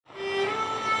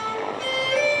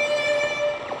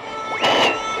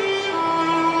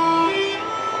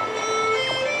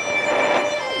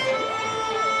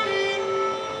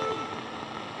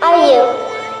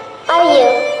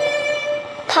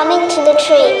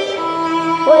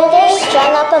where they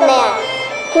strung up a man,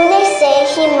 who they say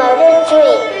he murdered 3.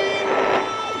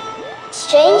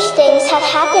 Strange things have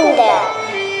happened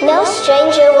there. No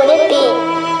stranger would it be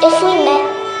if we met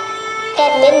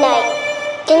at midnight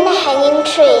in the hanging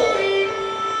tree.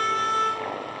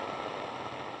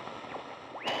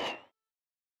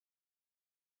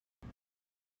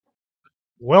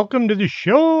 Welcome to the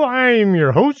show. I'm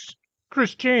your host,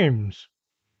 Chris James.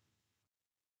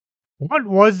 What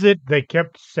was it they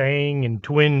kept saying in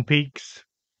Twin Peaks?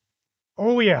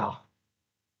 Oh, yeah.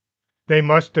 They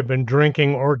must have been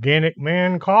drinking Organic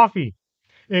Man coffee,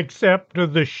 except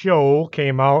the show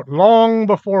came out long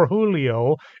before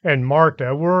Julio and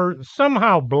Marta were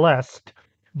somehow blessed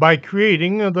by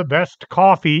creating the best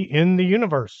coffee in the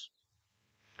universe.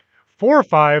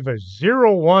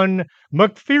 4501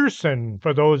 McPherson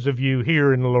for those of you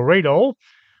here in Laredo,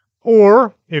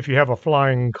 or if you have a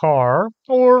flying car,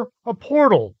 or a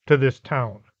portal to this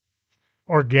town.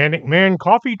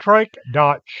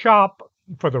 OrganicManCoffeeTrike.shop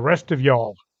for the rest of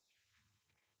y'all.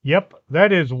 Yep,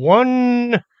 that is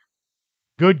one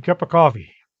good cup of coffee.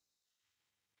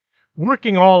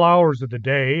 Working all hours of the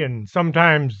day and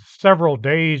sometimes several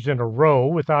days in a row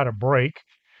without a break,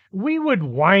 we would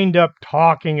wind up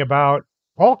talking about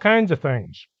all kinds of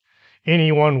things.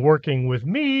 Anyone working with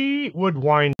me would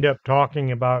wind up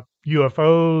talking about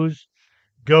UFOs,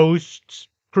 ghosts,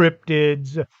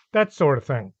 cryptids, that sort of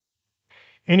thing.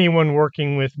 Anyone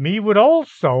working with me would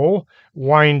also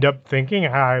wind up thinking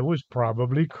I was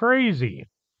probably crazy.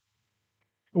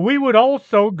 We would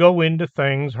also go into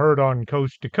things heard on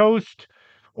Coast to Coast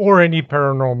or any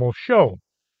paranormal show.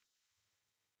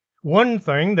 One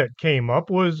thing that came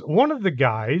up was one of the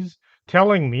guys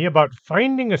telling me about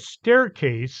finding a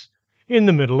staircase in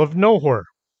the middle of nowhere.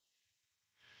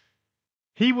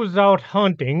 He was out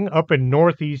hunting up in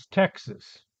northeast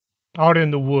Texas, out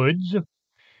in the woods,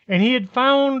 and he had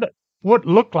found what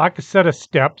looked like a set of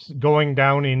steps going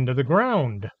down into the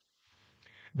ground.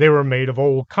 They were made of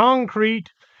old concrete,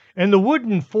 and the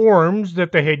wooden forms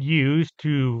that they had used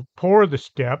to pour the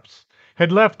steps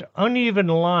had left uneven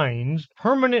lines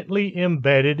permanently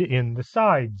embedded in the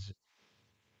sides.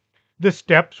 The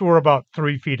steps were about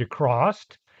 3 feet across,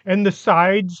 and the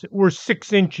sides were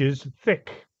 6 inches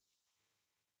thick.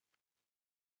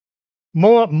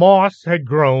 Moss had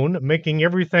grown, making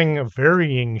everything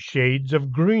varying shades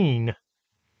of green.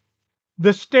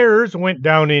 The stairs went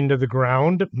down into the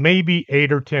ground, maybe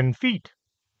 8 or 10 feet.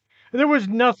 There was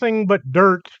nothing but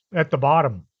dirt at the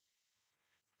bottom.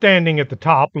 Standing at the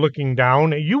top, looking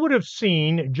down, you would have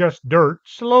seen just dirt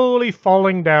slowly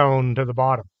falling down to the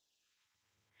bottom.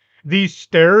 These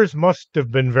stairs must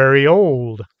have been very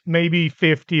old, maybe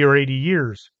 50 or 80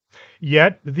 years.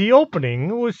 Yet the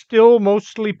opening was still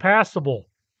mostly passable.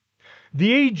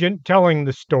 The agent telling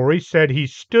the story said he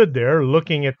stood there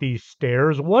looking at these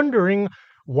stairs, wondering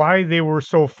why they were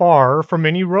so far from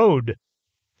any road.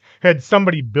 Had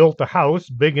somebody built a house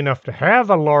big enough to have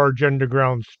a large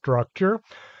underground structure,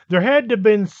 there had to have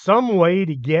been some way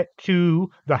to get to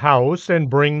the house and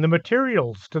bring the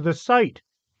materials to the site.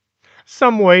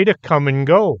 Some way to come and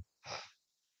go.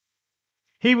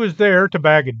 He was there to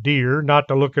bag a deer, not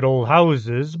to look at old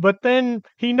houses, but then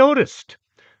he noticed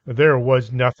there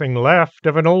was nothing left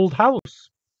of an old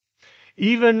house.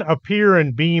 Even a pier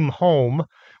and beam home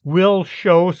will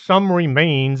show some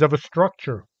remains of a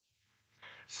structure.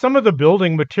 Some of the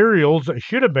building materials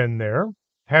should have been there.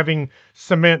 Having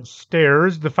cement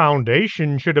stairs, the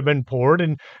foundation should have been poured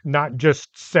and not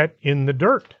just set in the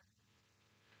dirt.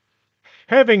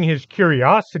 Having his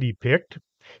curiosity piqued,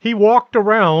 he walked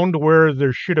around where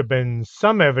there should have been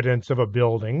some evidence of a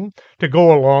building to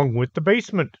go along with the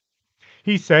basement.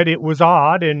 He said it was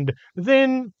odd, and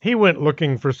then he went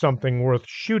looking for something worth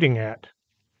shooting at.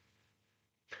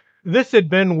 This had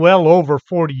been well over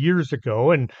 40 years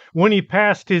ago, and when he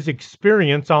passed his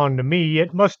experience on to me,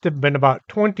 it must have been about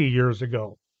 20 years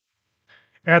ago.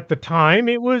 At the time,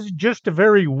 it was just a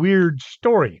very weird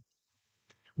story.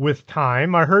 With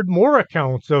time, I heard more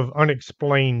accounts of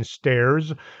unexplained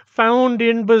stairs found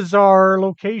in bizarre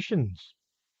locations.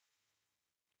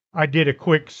 I did a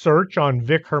quick search on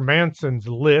Vic Hermanson's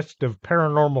list of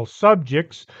paranormal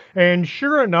subjects, and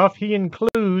sure enough, he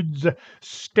includes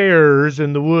stairs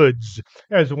in the woods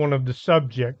as one of the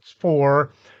subjects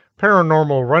for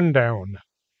Paranormal Rundown.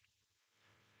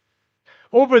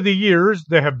 Over the years,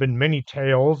 there have been many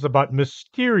tales about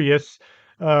mysterious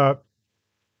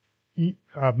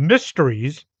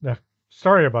mysteries.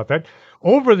 Sorry about that.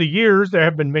 Over the years, there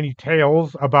have been many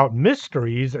tales about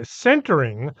mysteries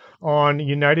centering on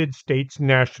United States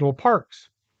national parks,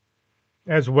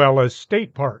 as well as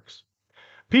state parks.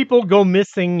 People go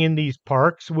missing in these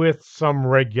parks with some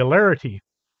regularity.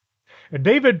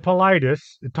 David Paulides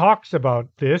talks about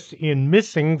this in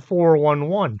Missing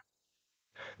 411.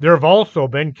 There have also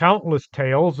been countless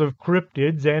tales of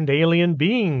cryptids and alien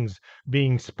beings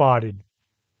being spotted.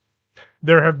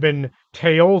 There have been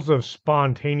tales of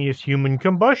spontaneous human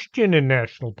combustion in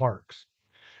national parks.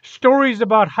 Stories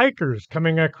about hikers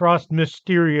coming across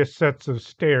mysterious sets of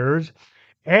stairs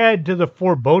add to the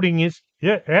foreboding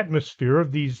atmosphere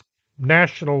of these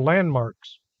national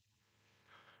landmarks.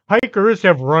 Hikers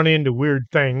have run into weird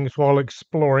things while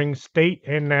exploring state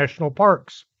and national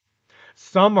parks.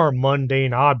 Some are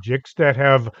mundane objects that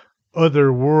have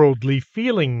otherworldly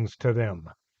feelings to them.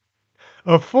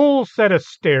 A full set of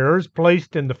stairs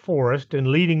placed in the forest and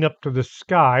leading up to the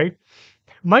sky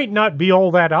might not be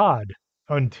all that odd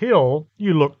until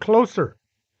you look closer.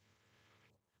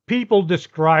 People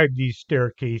describe these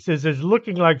staircases as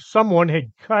looking like someone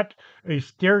had cut a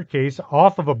staircase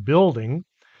off of a building,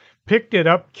 picked it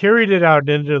up, carried it out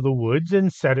into the woods,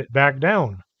 and set it back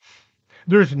down.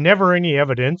 There's never any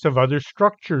evidence of other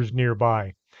structures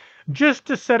nearby, just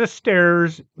a set of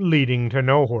stairs leading to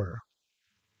nowhere.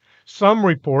 Some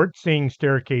report seeing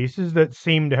staircases that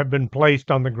seem to have been placed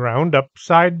on the ground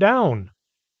upside down.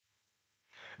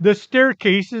 The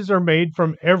staircases are made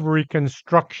from every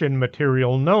construction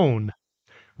material known: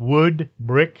 wood,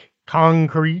 brick,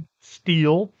 concrete,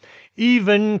 steel,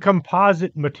 even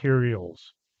composite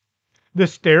materials. The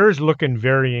stairs look in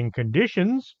varying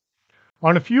conditions.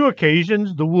 On a few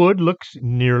occasions, the wood looks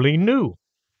nearly new.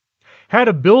 Had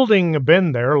a building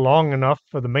been there long enough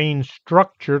for the main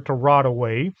structure to rot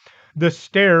away, the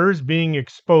stairs, being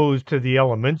exposed to the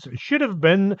elements, should have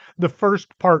been the first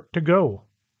part to go.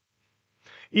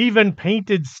 Even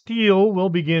painted steel will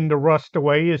begin to rust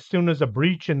away as soon as a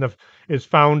breach is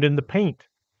found in the paint.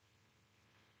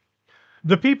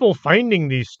 The people finding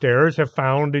these stairs have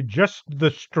found just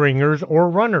the stringers or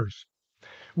runners,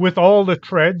 with all the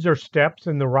treads or steps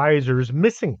and the risers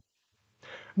missing.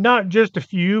 Not just a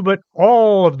few, but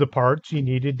all of the parts you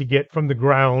needed to get from the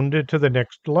ground to the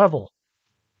next level.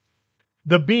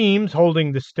 The beams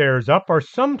holding the stairs up are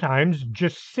sometimes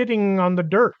just sitting on the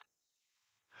dirt.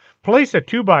 Place a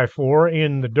 2x4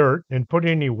 in the dirt and put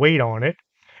any weight on it,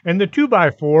 and the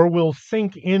 2x4 will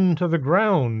sink into the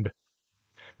ground.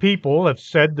 People have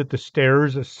said that the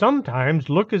stairs sometimes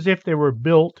look as if they were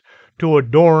built to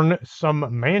adorn some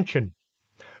mansion.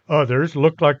 Others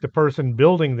look like the person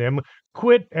building them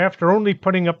quit after only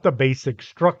putting up the basic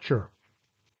structure.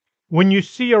 When you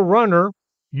see a runner,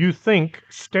 you think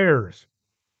stairs.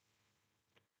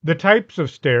 The types of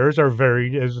stairs are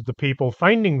varied as the people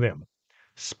finding them: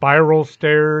 spiral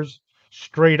stairs,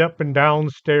 straight up and down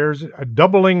stairs,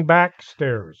 doubling back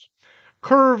stairs,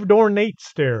 curved ornate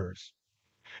stairs.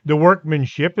 The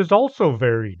workmanship is also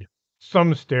varied.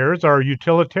 Some stairs are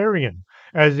utilitarian,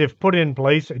 as if put in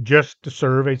place just to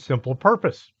serve a simple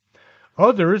purpose.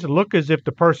 Others look as if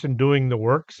the person doing the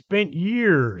work spent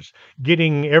years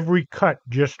getting every cut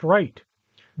just right.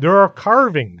 There are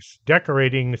carvings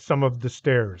decorating some of the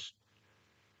stairs.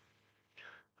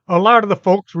 A lot of the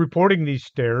folks reporting these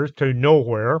stairs to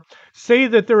nowhere say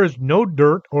that there is no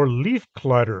dirt or leaf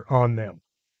clutter on them.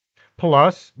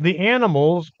 Plus, the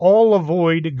animals all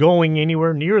avoid going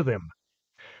anywhere near them.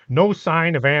 No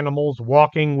sign of animals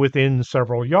walking within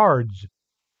several yards.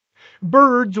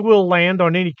 Birds will land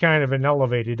on any kind of an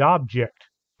elevated object.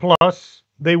 Plus,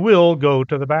 they will go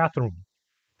to the bathroom.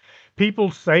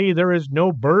 People say there is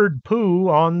no bird poo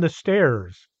on the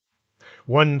stairs.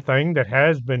 One thing that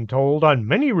has been told on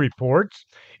many reports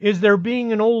is there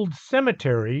being an old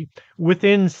cemetery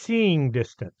within seeing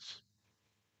distance.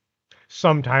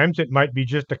 Sometimes it might be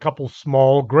just a couple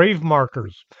small grave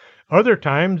markers. Other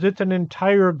times it's an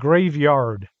entire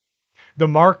graveyard. The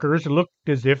markers looked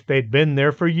as if they'd been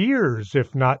there for years,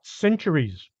 if not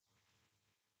centuries.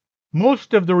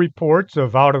 Most of the reports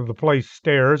of out-of-the-place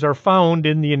stairs are found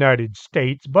in the United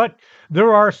States, but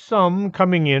there are some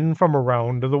coming in from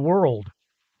around the world.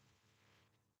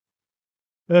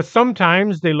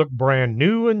 Sometimes they look brand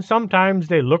new, and sometimes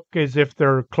they look as if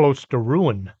they're close to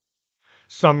ruin.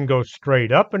 Some go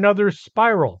straight up and others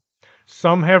spiral.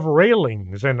 Some have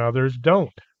railings and others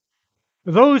don't.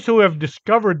 Those who have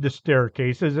discovered the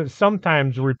staircases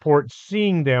sometimes report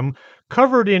seeing them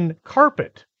covered in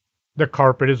carpet. The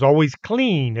carpet is always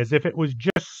clean, as if it was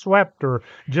just swept or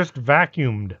just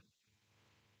vacuumed.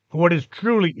 What is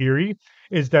truly eerie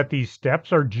is that these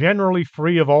steps are generally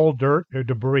free of all dirt or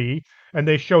debris, and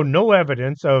they show no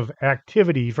evidence of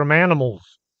activity from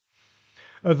animals.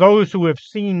 Those who have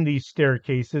seen these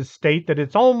staircases state that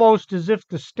it's almost as if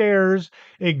the stairs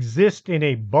exist in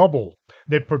a bubble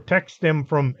that protects them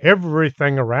from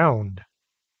everything around.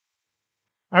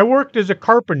 I worked as a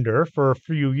carpenter for a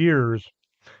few years.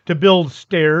 To build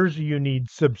stairs, you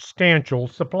need substantial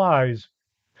supplies.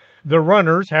 The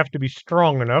runners have to be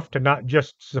strong enough to not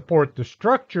just support the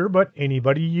structure, but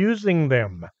anybody using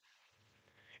them.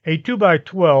 A 2 by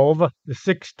 12,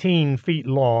 16 feet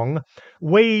long,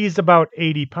 weighs about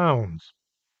 80 pounds.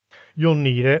 You'll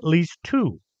need at least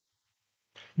two.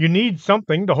 You need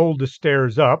something to hold the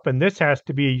stairs up, and this has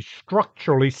to be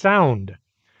structurally sound,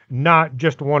 not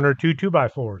just one or two 2 by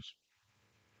 4s.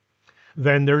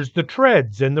 Then there's the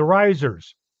treads and the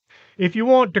risers, if you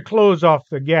want to close off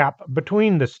the gap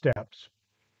between the steps.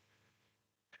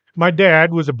 My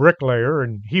dad was a bricklayer,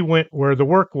 and he went where the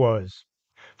work was.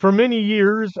 For many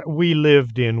years, we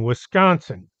lived in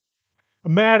Wisconsin.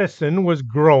 Madison was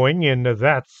growing, and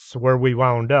that's where we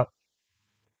wound up.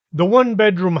 The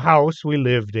one-bedroom house we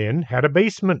lived in had a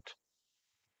basement.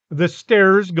 The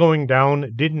stairs going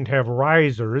down didn't have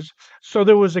risers, so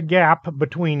there was a gap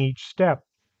between each step.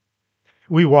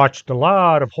 We watched a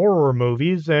lot of horror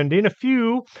movies, and in a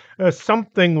few,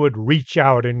 something would reach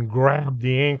out and grab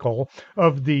the ankle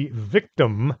of the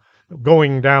victim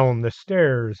going down the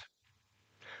stairs.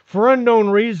 For unknown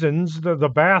reasons,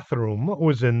 the bathroom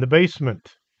was in the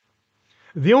basement.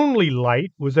 The only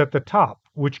light was at the top,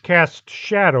 which cast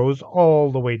shadows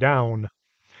all the way down.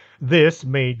 This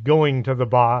made going to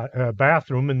the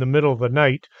bathroom in the middle of the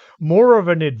night more of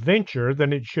an adventure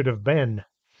than it should have been.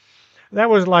 That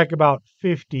was like about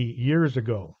 50 years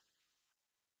ago.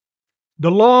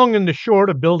 The long and the short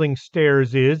of building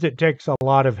stairs is it takes a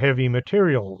lot of heavy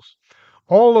materials.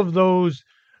 All of those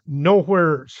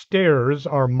nowhere stairs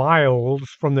are miles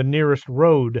from the nearest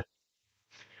road.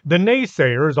 The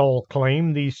naysayers all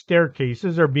claim these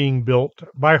staircases are being built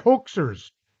by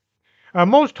hoaxers.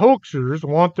 Most hoaxers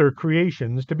want their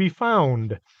creations to be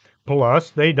found. Plus,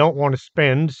 they don't want to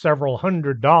spend several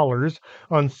 $100s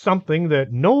on something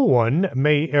that no one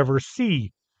may ever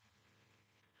see.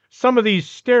 Some of these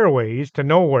stairways to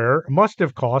nowhere must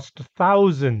have cost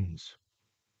thousands.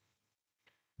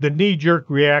 The knee-jerk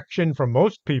reaction from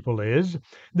most people is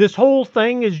this whole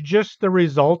thing is just the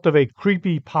result of a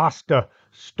creepypasta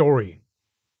story.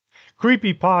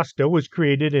 Creepypasta was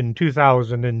created in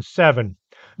 2007.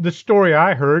 The story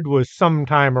I heard was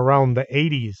sometime around the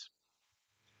 80s.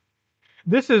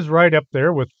 This is right up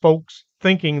there with folks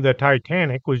thinking the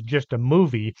Titanic was just a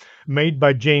movie made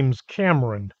by James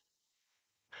Cameron.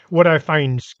 What I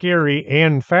find scary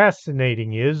and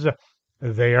fascinating is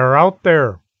they are out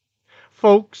there.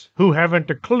 Folks who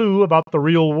haven't a clue about the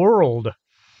real world.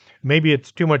 Maybe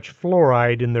it's too much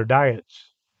fluoride in their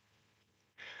diets.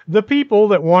 The people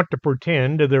that want to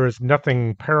pretend there is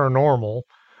nothing paranormal,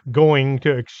 going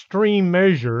to extreme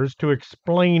measures to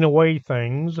explain away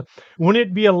things, wouldn't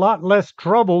it be a lot less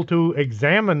trouble to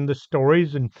examine the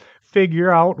stories and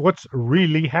figure out what's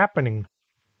really happening?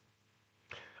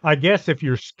 I guess if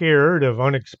you're scared of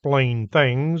unexplained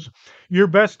things, your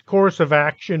best course of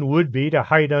action would be to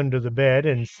hide under the bed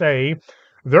and say,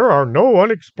 "There are no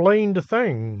unexplained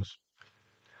things."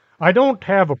 I don't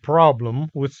have a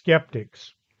problem with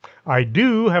skeptics. I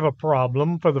do have a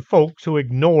problem for the folks who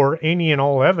ignore any and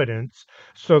all evidence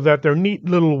so that their neat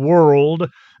little world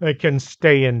can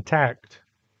stay intact.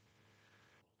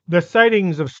 The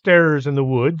sightings of stairs in the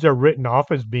woods are written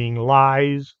off as being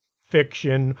lies,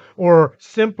 fiction, or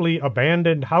simply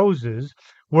abandoned houses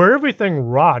where everything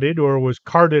rotted or was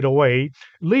carted away,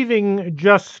 leaving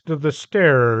just the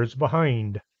stairs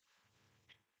behind.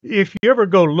 If you ever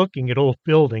go looking at old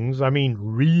buildings, I mean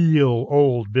real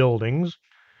old buildings,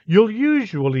 you'll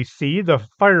usually see the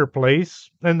fireplace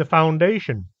and the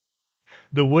foundation.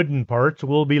 The wooden parts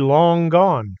will be long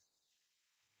gone.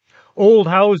 Old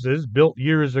houses built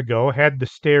years ago had the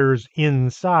stairs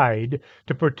inside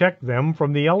to protect them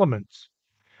from the elements.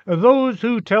 Those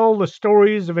who tell the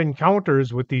stories of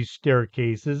encounters with these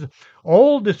staircases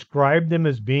all describe them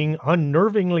as being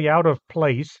unnervingly out of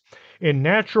place in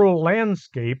natural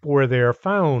landscape where they are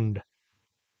found.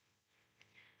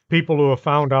 People who have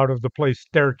found out of the place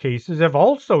staircases have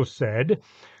also said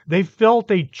they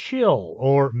felt a chill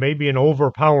or maybe an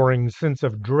overpowering sense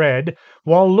of dread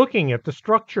while looking at the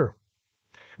structure.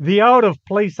 The out of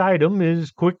place item is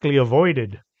quickly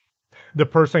avoided. The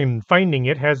person finding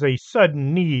it has a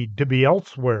sudden need to be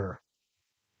elsewhere.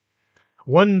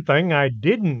 One thing I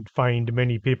didn't find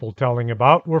many people telling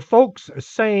about were folks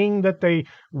saying that they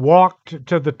walked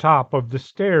to the top of the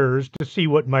stairs to see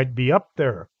what might be up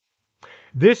there.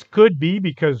 This could be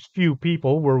because few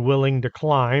people were willing to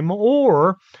climb,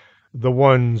 or The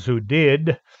ones who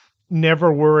did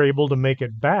never were able to make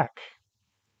it back.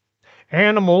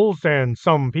 Animals and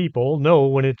some people know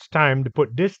when it's time to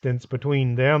put distance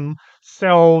between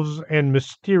themselves and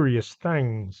mysterious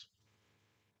things.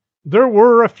 There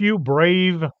were a few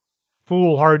brave,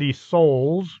 foolhardy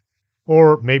souls,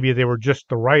 or maybe they were just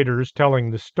the writers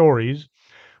telling the stories,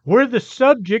 where the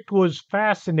subject was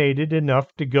fascinated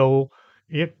enough to give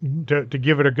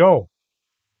it a go.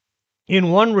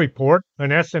 In one report, an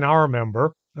SNR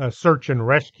member, a search and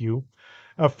rescue,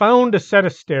 found a set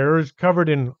of stairs covered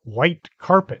in white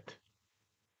carpet.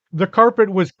 The carpet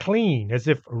was clean, as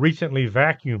if recently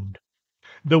vacuumed.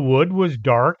 The wood was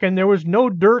dark, and there was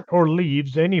no dirt or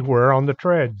leaves anywhere on the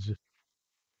treads.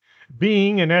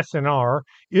 Being an SNR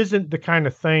isn't the kind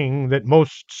of thing that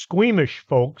most squeamish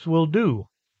folks will do.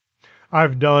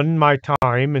 I've done my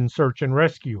time in search and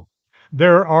rescue.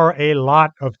 There are a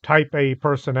lot of type A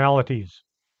personalities.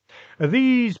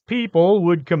 These people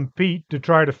would compete to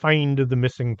try to find the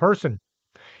missing person.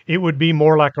 It would be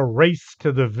more like a race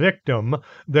to the victim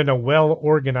than a well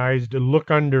organized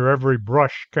look under every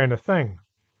brush kind of thing.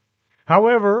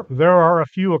 However, there are a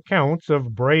few accounts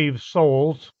of brave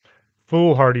souls,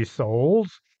 foolhardy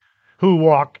souls, who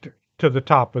walked to the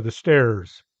top of the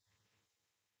stairs.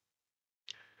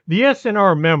 The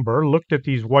SNR member looked at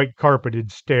these white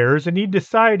carpeted stairs and he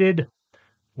decided,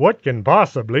 what can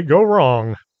possibly go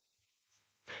wrong?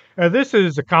 This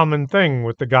is a common thing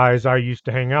with the guys I used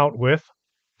to hang out with.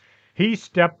 He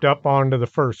stepped up onto the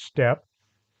first step.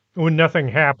 When nothing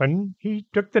happened, he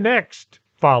took the next,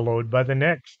 followed by the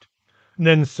next, and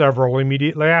then several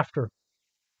immediately after.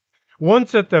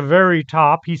 Once at the very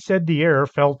top, he said the air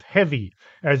felt heavy,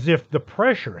 as if the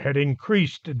pressure had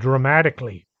increased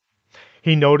dramatically.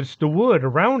 He noticed the wood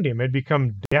around him had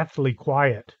become deathly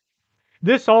quiet.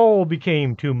 This all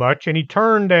became too much, and he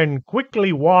turned and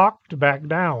quickly walked back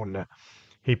down.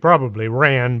 He probably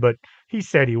ran, but he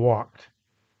said he walked.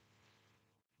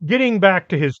 Getting back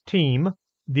to his team,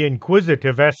 the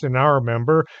inquisitive SNR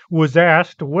member was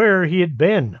asked where he had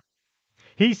been.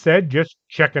 He said just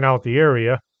checking out the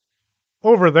area.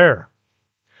 Over there.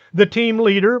 The team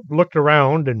leader looked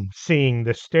around and seeing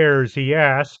the stairs, he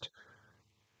asked,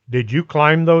 did you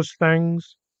climb those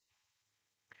things?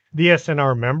 The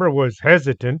SNR member was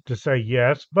hesitant to say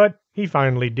yes, but he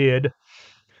finally did.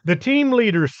 The team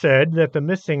leader said that the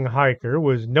missing hiker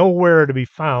was nowhere to be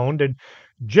found and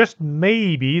just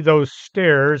maybe those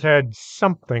stairs had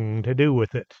something to do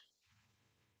with it.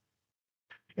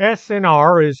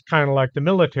 SNR is kind of like the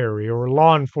military or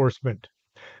law enforcement.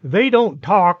 They don't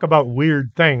talk about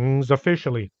weird things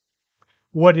officially.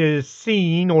 What is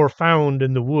seen or found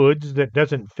in the woods that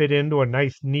doesn't fit into a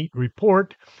nice, neat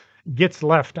report gets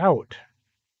left out.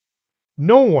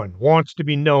 No one wants to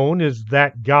be known as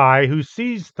that guy who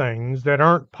sees things that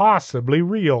aren't possibly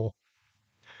real.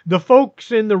 The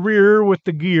folks in the rear with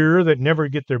the gear that never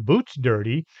get their boots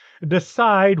dirty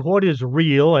decide what is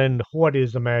real and what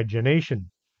is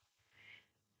imagination.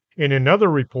 In another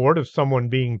report of someone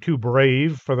being too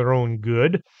brave for their own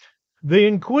good, the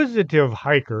inquisitive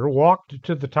hiker walked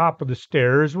to the top of the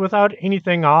stairs without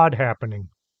anything odd happening.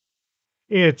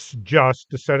 It's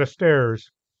just a set of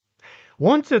stairs.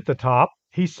 Once at the top,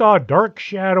 he saw dark,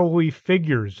 shadowy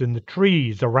figures in the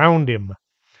trees around him.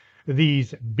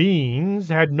 These beings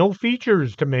had no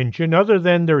features to mention other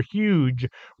than their huge,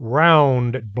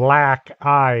 round, black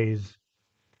eyes.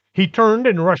 He turned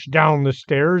and rushed down the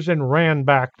stairs and ran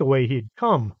back the way he'd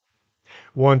come.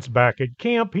 Once back at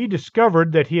camp, he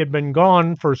discovered that he had been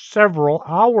gone for several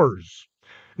hours,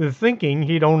 thinking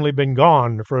he'd only been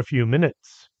gone for a few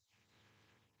minutes.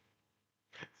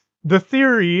 The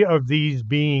theory of these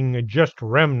being just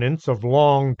remnants of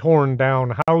long torn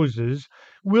down houses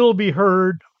will be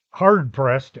heard hard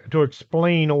pressed to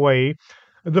explain away.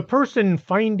 The person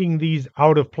finding these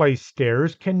out of place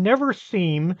stairs can never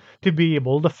seem to be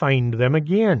able to find them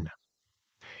again.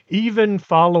 Even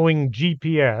following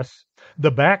GPS,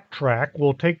 the backtrack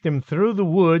will take them through the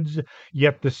woods,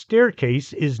 yet the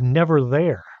staircase is never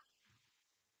there.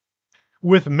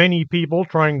 With many people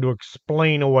trying to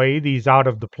explain away these out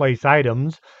of the place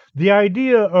items, the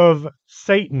idea of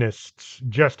Satanists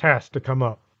just has to come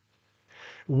up.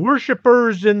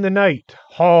 Worshippers in the night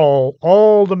haul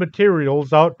all the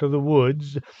materials out to the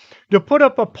woods to put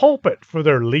up a pulpit for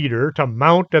their leader to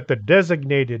mount at the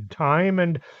designated time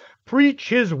and preach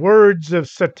his words of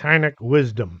satanic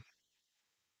wisdom.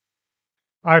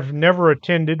 I've never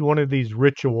attended one of these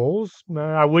rituals.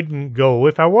 I wouldn't go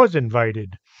if I was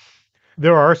invited.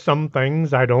 There are some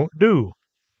things I don't do.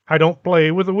 I don't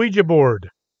play with a Ouija board.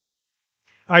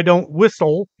 I don't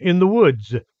whistle in the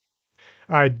woods.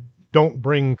 I don't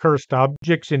bring cursed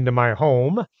objects into my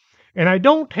home, and I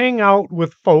don't hang out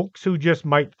with folks who just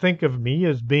might think of me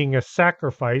as being a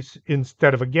sacrifice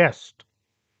instead of a guest.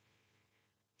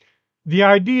 The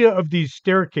idea of these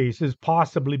staircases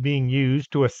possibly being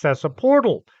used to assess a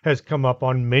portal has come up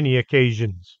on many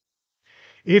occasions.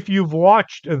 If you've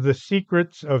watched The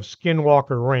Secrets of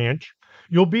Skinwalker Ranch,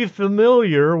 you'll be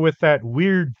familiar with that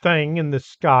weird thing in the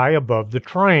sky above the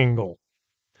triangle.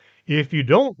 If you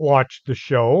don't watch the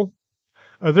show,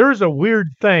 there's a weird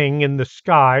thing in the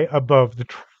sky above the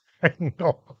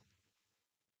triangle.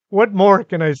 What more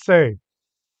can I say?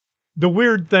 The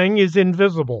weird thing is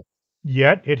invisible,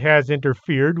 yet it has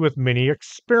interfered with many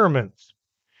experiments.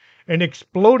 An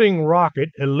exploding rocket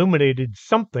illuminated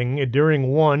something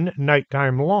during one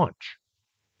nighttime launch.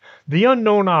 The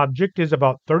unknown object is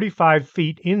about 35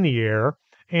 feet in the air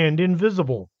and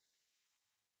invisible.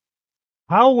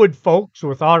 How would folks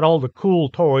without all the cool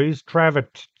toys Travis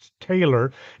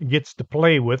Taylor gets to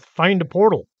play with find a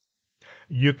portal?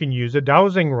 You can use a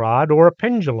dowsing rod or a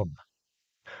pendulum.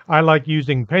 I like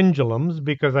using pendulums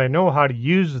because I know how to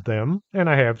use them, and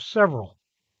I have several.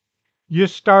 You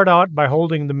start out by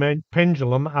holding the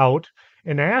pendulum out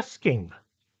and asking,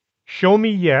 "Show me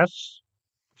yes,"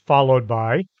 followed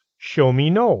by, "Show me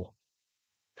no."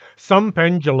 Some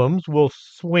pendulums will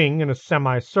swing in a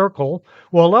semicircle,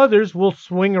 while others will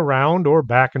swing around or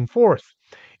back and forth.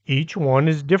 Each one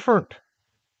is different.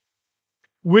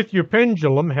 With your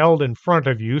pendulum held in front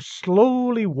of you,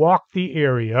 slowly walk the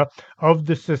area of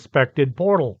the suspected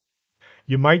portal.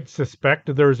 You might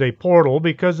suspect there's a portal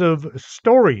because of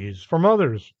stories from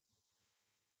others.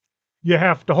 You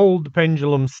have to hold the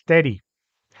pendulum steady.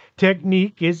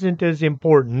 Technique isn't as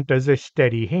important as a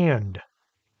steady hand.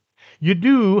 You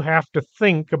do have to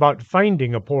think about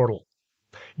finding a portal.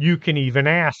 You can even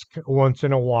ask once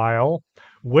in a while,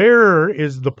 "Where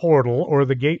is the portal or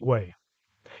the gateway?"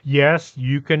 Yes,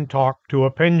 you can talk to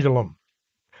a pendulum.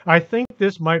 I think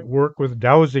this might work with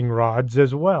dowsing rods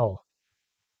as well.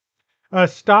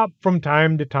 Stop from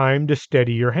time to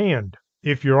steady your hand.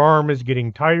 If your arm is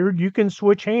getting tired, you can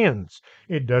switch hands.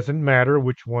 It doesn't matter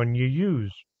which one you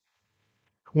use.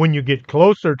 When you get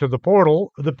closer to the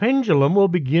portal, the pendulum will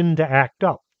begin to act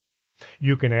up.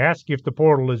 You can ask if the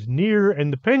portal is near,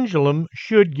 and the pendulum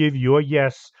should give you a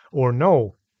yes or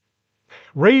no.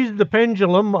 Raise the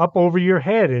pendulum up over your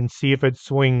head and see if it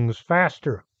swings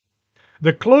faster.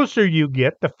 The closer you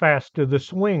get, the faster the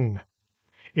swing.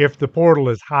 If the portal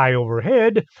is high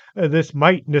overhead, this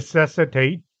might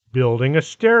necessitate building a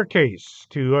staircase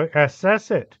to assess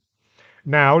it.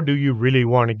 Now, do you really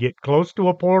want to get close to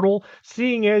a portal,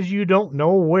 seeing as you don't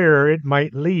know where it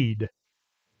might lead?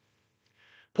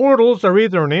 Portals are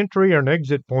either an entry or an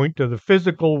exit point to the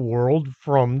physical world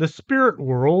from the spirit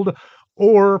world,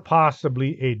 or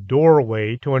possibly a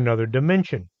doorway to another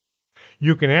dimension.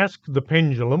 You can ask the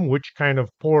pendulum which kind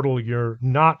of portal you're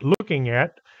not looking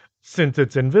at, since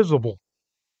it's invisible.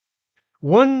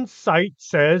 One site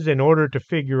says in order to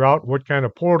figure out what kind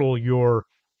of portal you're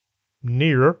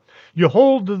near, you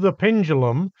hold the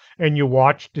pendulum and you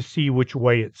watch to see which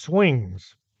way it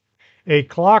swings. A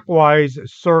clockwise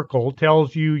circle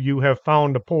tells you you have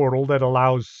found a portal that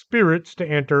allows spirits to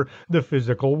enter the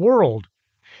physical world.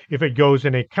 If it goes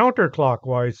in a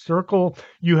counterclockwise circle,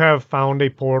 you have found a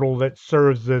portal that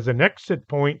serves as an exit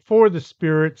point for the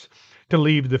spirits to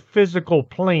leave the physical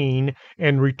plane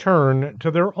and return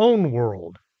to their own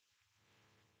world.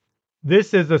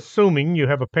 This is assuming you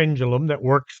have a pendulum that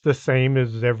works the same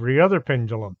as every other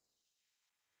pendulum,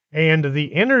 and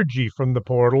the energy from the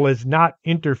portal is not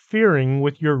interfering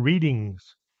with your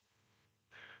readings.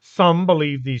 Some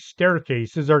believe these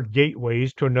staircases are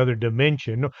gateways to another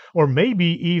dimension, or maybe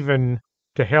even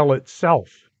to hell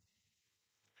itself.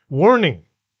 Warning: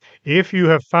 if you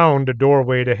have found a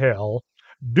doorway to hell,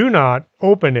 do not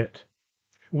open it.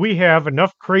 We have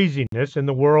enough craziness in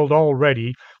the world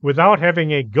already without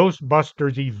having a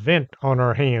Ghostbusters event on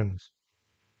our hands.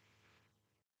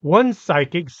 One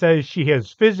psychic says she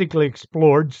has physically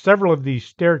explored several of these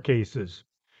staircases.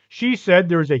 She said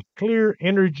there is a clear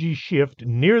energy shift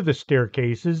near the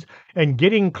staircases, and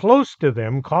getting close to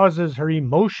them causes her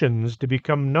emotions to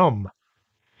become numb.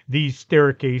 These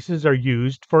staircases are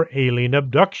used for alien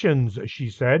abductions, she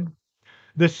said.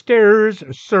 The stairs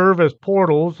serve as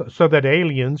portals so that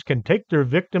aliens can take their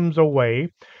victims away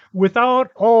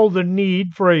without all the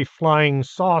need for a flying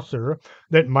saucer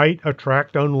that might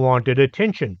attract unwanted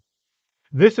attention.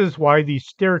 This is why these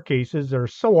staircases are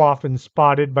so often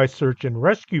spotted by search and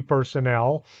rescue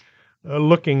personnel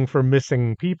looking for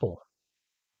missing people.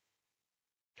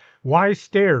 Why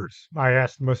stairs? I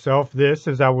asked myself this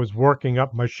as I was working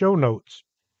up my show notes.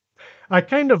 I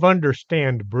kind of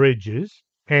understand bridges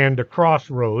and a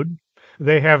crossroad.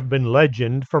 They have been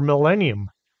legend for millennium.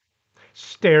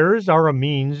 Stairs are a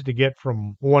means to get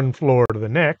from one floor to the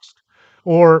next,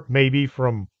 or maybe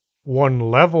from one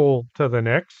level to the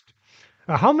next.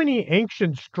 How many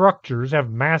ancient structures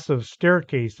have massive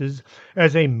staircases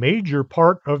as a major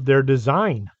part of their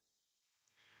design?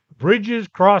 Bridges,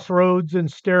 crossroads, and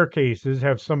staircases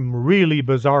have some really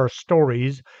bizarre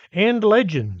stories and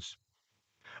legends.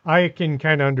 I can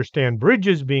kind of understand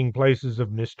bridges being places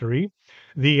of mystery.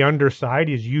 The underside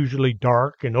is usually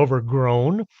dark and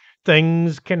overgrown.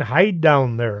 Things can hide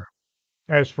down there.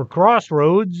 As for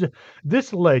crossroads,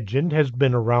 this legend has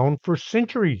been around for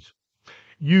centuries.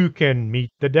 You can meet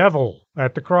the devil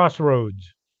at the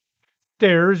crossroads.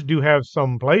 Stairs do have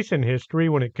some place in history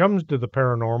when it comes to the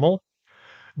paranormal.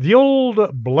 The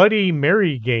old Bloody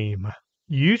Mary game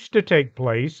used to take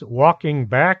place walking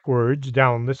backwards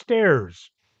down the stairs.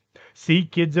 See,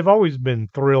 kids have always been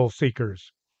thrill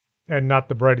seekers and not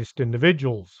the brightest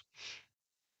individuals.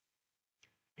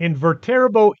 In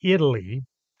Viterbo, Italy,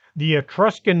 the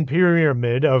Etruscan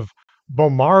pyramid of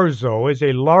Bomarzo is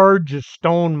a large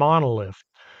stone monolith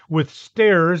with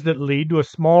stairs that lead to a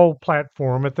small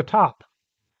platform at the top.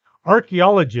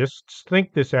 Archaeologists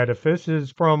think this edifice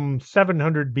is from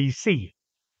 700 BC.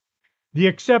 The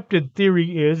accepted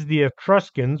theory is the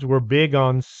Etruscans were big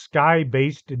on sky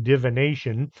based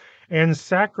divination and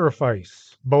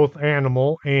sacrifice, both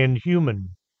animal and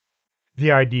human. The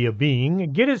idea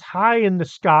being get as high in the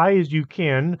sky as you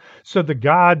can so the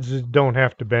gods don't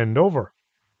have to bend over.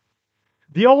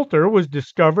 The altar was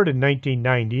discovered in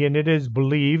 1990 and it is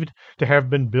believed to have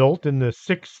been built in the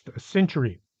 6th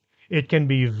century. It can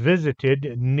be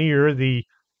visited near the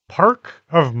Park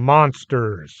of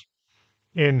Monsters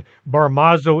in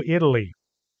Barmazzo, Italy.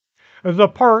 The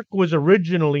park was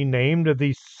originally named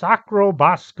the Sacro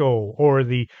Bosco, or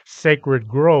the Sacred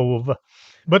Grove,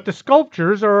 but the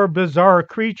sculptures are bizarre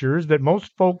creatures that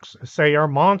most folks say are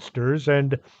monsters,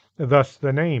 and thus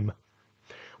the name.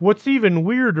 What's even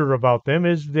weirder about them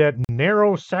is that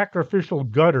narrow sacrificial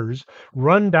gutters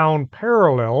run down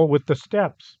parallel with the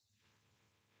steps.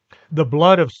 The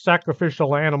blood of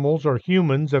sacrificial animals or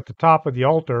humans at the top of the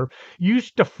altar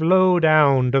used to flow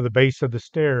down to the base of the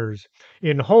stairs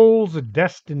in holes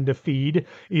destined to feed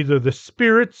either the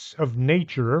spirits of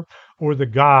nature or the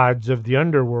gods of the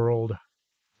underworld.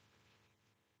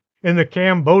 In the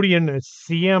Cambodian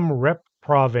Siem Reap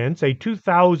province, a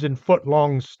 2,000-foot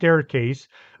long staircase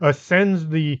ascends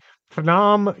the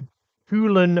Phnom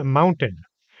Kulen mountain.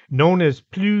 Known as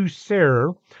Plus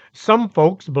Ser, some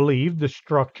folks believe the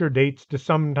structure dates to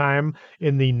sometime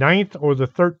in the 9th or the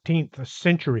 13th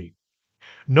century.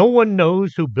 No one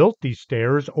knows who built these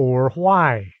stairs or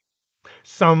why.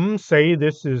 Some say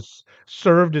this is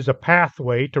served as a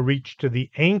pathway to reach to the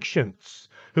ancients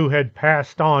who had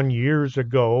passed on years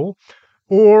ago,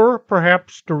 or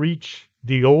perhaps to reach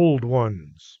the old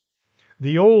ones,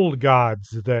 the old gods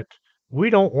that we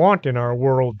don't want in our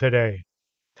world today.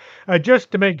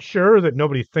 Just to make sure that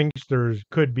nobody thinks there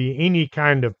could be any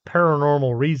kind of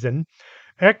paranormal reason,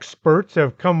 experts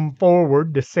have come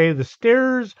forward to say the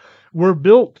stairs were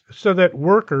built so that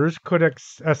workers could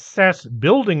assess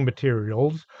building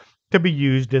materials to be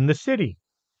used in the city.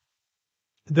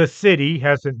 The city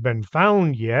hasn't been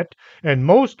found yet, and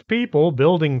most people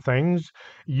building things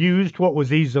used what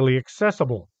was easily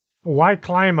accessible. Why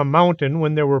climb a mountain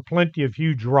when there were plenty of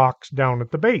huge rocks down at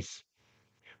the base?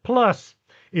 Plus,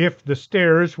 if the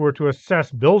stairs were to assess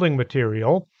building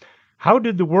material, how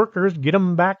did the workers get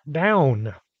them back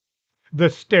down? The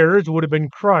stairs would have been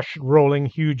crushed rolling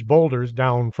huge boulders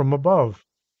down from above.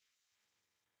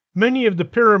 Many of the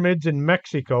pyramids in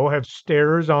Mexico have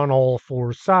stairs on all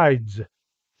four sides.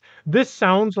 This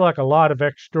sounds like a lot of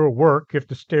extra work if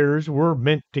the stairs were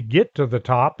meant to get to the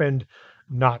top and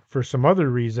not for some other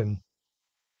reason.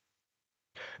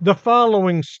 The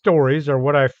following stories are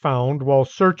what I found while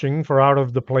searching for out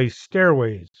of the place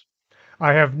stairways.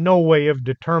 I have no way of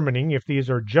determining if these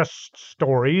are just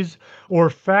stories or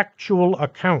factual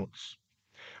accounts.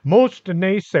 Most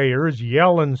naysayers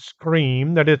yell and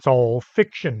scream that it's all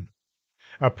fiction.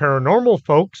 Paranormal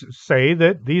folks say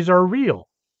that these are real.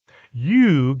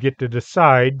 You get to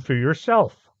decide for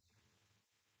yourself.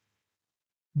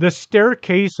 The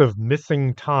Staircase of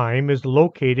Missing Time is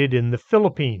located in the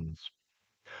Philippines.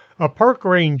 A park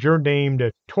ranger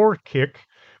named Torkik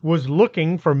was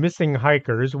looking for missing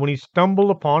hikers when he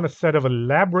stumbled upon a set of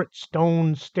elaborate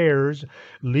stone stairs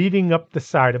leading up the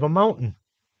side of a mountain.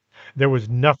 There was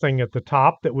nothing at the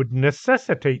top that would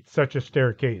necessitate such a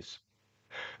staircase.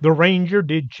 The ranger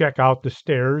did check out the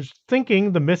stairs,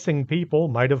 thinking the missing people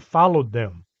might have followed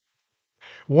them.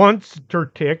 Once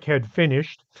Turtik had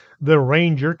finished, the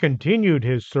ranger continued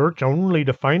his search only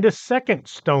to find a second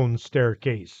stone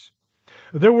staircase.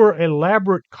 There were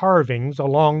elaborate carvings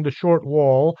along the short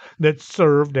wall that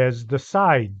served as the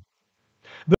side.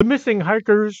 The missing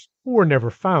hikers were never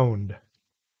found.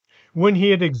 When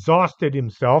he had exhausted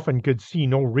himself and could see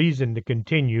no reason to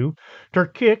continue,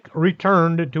 Turkik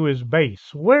returned to his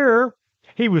base, where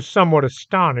he was somewhat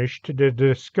astonished to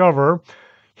discover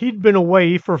he'd been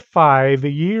away for 5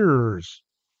 years.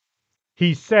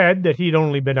 He said that he'd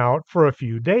only been out for a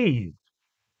few days.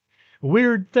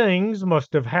 Weird things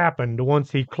must have happened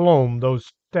once he clomb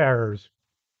those stairs.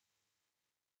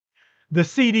 The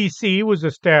CDC was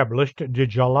established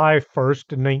July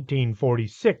 1st,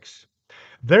 1946.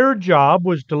 Their job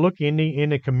was to look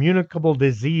into communicable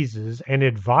diseases and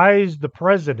advise the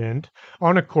president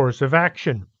on a course of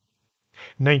action.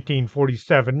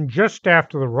 1947, just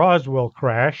after the Roswell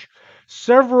crash,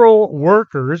 several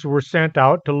workers were sent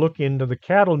out to look into the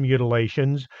cattle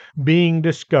mutilations being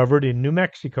discovered in New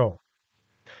Mexico.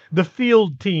 The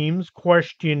field teams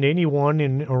questioned anyone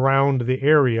in around the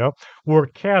area where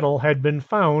cattle had been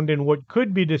found in what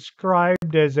could be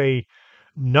described as a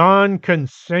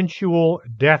non-consensual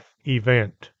death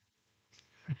event.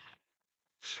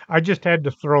 I just had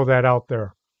to throw that out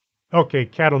there. Okay,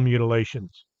 cattle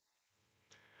mutilations.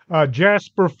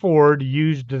 Jasper Ford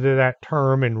used that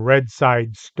term in Red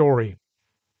Side's story.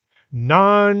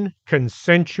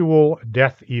 Non-consensual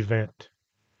death event.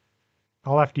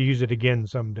 I'll have to use it again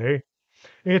someday.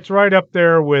 It's right up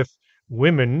there with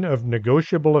women of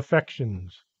negotiable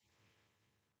affections.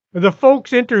 The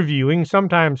folks interviewing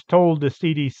sometimes told the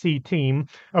CDC team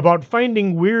about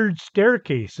finding weird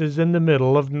staircases in the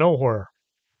middle of nowhere.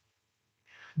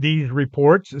 These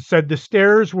reports said the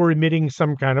stairs were emitting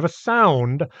some kind of a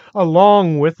sound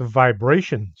along with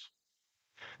vibrations.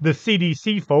 The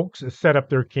CDC folks set up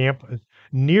their camp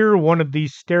near one of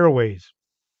these stairways.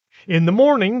 In the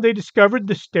morning, they discovered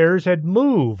the stairs had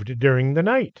moved during the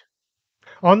night.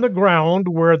 On the ground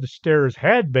where the stairs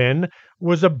had been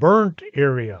was a burnt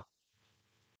area.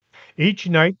 Each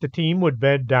night the team would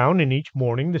bed down, and each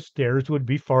morning the stairs would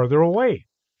be farther away,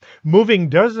 moving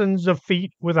dozens of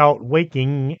feet without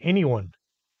waking anyone.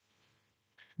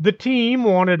 The team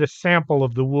wanted a sample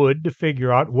of the wood to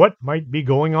figure out what might be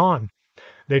going on.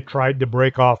 They tried to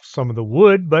break off some of the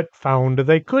wood, but found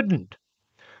they couldn't.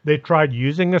 They tried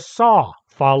using a saw,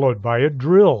 followed by a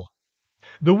drill.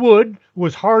 The wood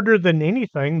was harder than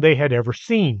anything they had ever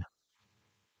seen.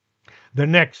 The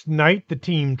next night, the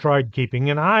team tried keeping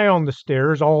an eye on the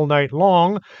stairs all night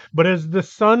long, but as the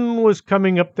sun was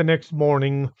coming up the next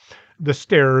morning, the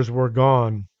stairs were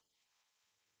gone.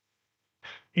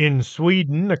 In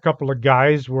Sweden, a couple of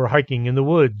guys were hiking in the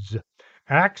woods,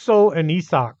 Axel and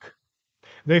Isak.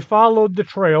 They followed the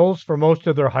trails for most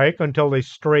of their hike until they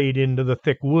strayed into the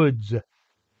thick woods.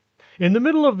 In the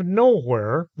middle of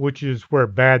nowhere, which is where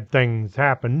bad things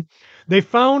happen, they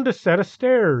found a set of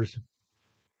stairs.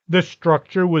 The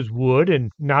structure was wood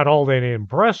and not all that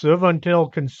impressive until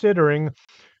considering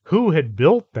who had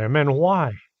built them and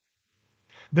why.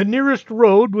 The nearest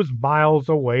road was miles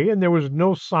away, and there was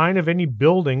no sign of any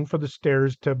building for the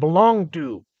stairs to belong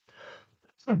to.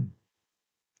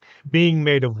 Being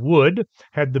made of wood,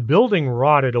 had the building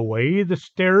rotted away, the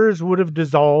stairs would have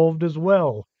dissolved as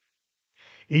well.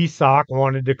 Isak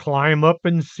wanted to climb up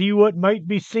and see what might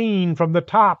be seen from the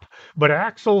top, but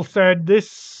Axel said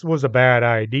this was a bad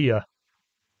idea.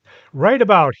 Right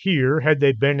about here, had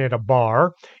they been at a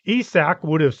bar, Isak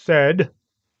would have said,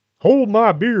 "Hold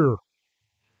my beer."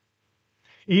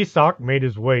 Isak made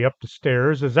his way up the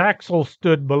stairs as Axel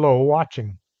stood below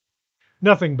watching.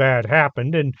 Nothing bad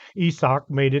happened, and Isak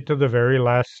made it to the very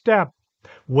last step,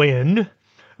 when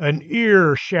an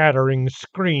ear-shattering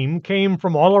scream came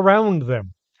from all around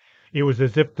them. It was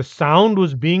as if the sound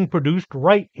was being produced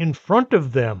right in front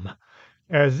of them,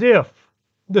 as if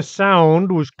the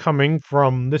sound was coming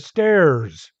from the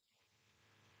stairs.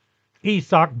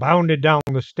 Isak bounded down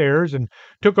the stairs and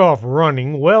took off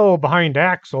running well behind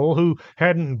Axel, who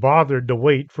hadn't bothered to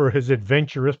wait for his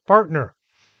adventurous partner.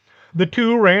 The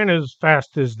two ran as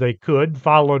fast as they could,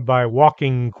 followed by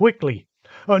walking quickly,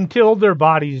 until their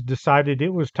bodies decided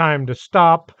it was time to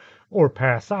stop or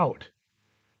pass out.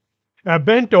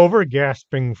 Bent over,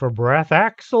 gasping for breath,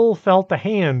 Axel felt a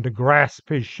hand grasp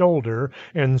his shoulder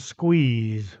and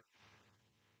squeeze.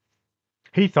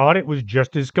 He thought it was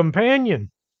just his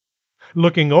companion.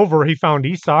 Looking over, he found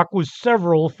Isak was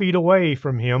several feet away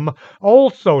from him,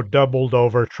 also doubled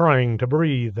over, trying to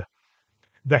breathe.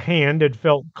 The hand had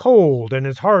felt cold and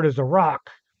as hard as a rock.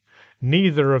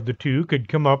 Neither of the two could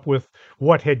come up with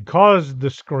what had caused the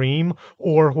scream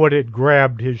or what had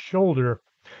grabbed his shoulder.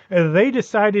 They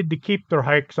decided to keep their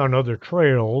hikes on other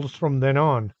trails from then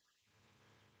on.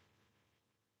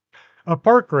 A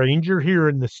park ranger here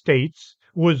in the States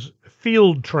was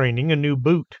field training a new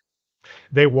boot.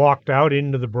 They walked out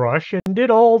into the brush and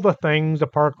did all the things a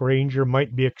park ranger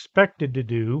might be expected to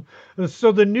do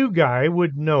so the new guy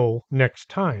would know next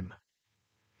time.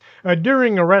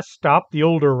 During a rest stop, the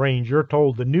older ranger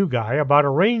told the new guy about a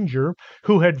ranger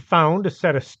who had found a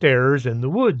set of stairs in the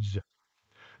woods.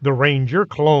 The ranger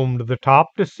clomb to the top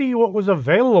to see what was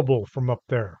available from up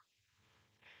there.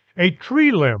 A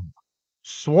tree limb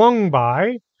swung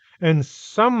by and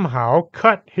somehow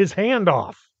cut his hand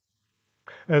off.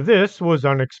 This was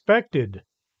unexpected.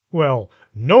 Well,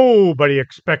 nobody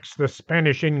expects the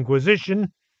Spanish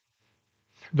Inquisition.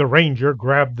 The ranger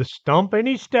grabbed the stump and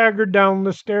he staggered down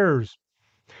the stairs.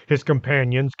 His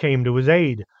companions came to his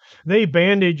aid. They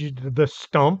bandaged the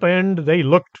stump and they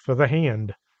looked for the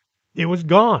hand. It was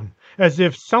gone, as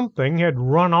if something had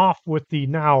run off with the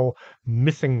now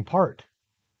missing part.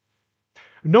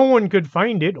 No one could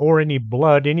find it or any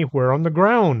blood anywhere on the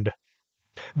ground.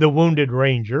 The wounded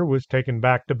ranger was taken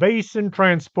back to base and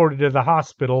transported to the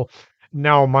hospital,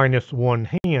 now minus one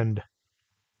hand.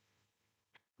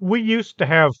 We used to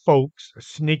have folks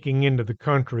sneaking into the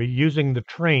country using the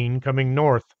train coming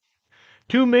north.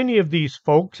 Too many of these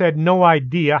folks had no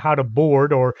idea how to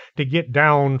board or to get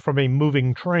down from a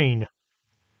moving train.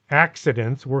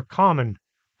 Accidents were common.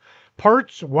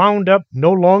 Parts wound up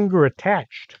no longer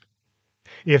attached.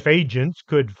 If agents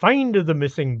could find the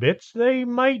missing bits, they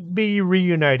might be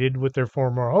reunited with their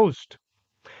former host.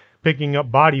 Picking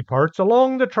up body parts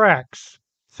along the tracks.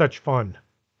 Such fun.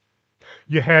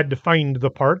 You had to find the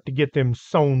part to get them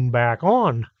sewn back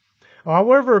on.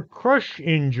 However, crush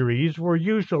injuries were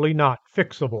usually not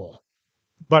fixable.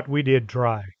 But we did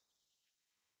try.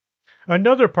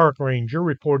 Another park ranger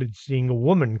reported seeing a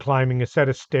woman climbing a set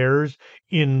of stairs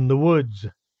in the woods.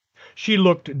 She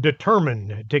looked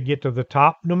determined to get to the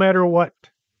top no matter what.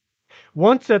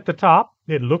 Once at the top,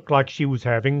 it looked like she was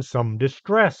having some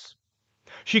distress.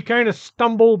 She kind of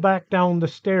stumbled back down the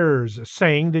stairs,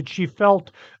 saying that she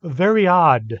felt very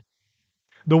odd.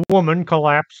 The woman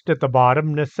collapsed at the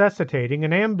bottom, necessitating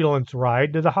an ambulance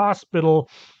ride to the hospital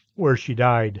where she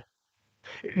died.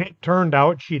 It turned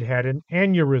out she'd had an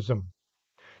aneurysm.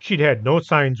 She'd had no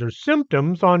signs or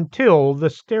symptoms until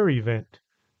the stair event.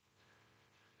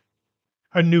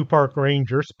 A new park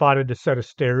ranger spotted a set of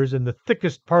stairs in the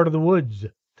thickest part of the woods.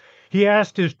 He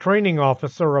asked his training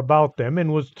officer about them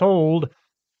and was told,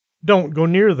 "Don't go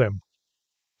near them."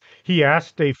 He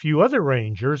asked a few other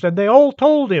rangers, and they all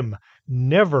told him,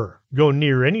 "Never go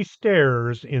near any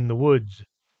stairs in the woods."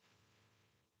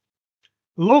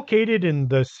 Located in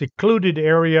the secluded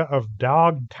area of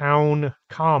Dogtown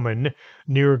Common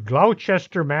near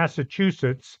Gloucester,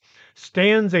 Massachusetts,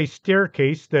 stands a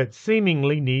staircase that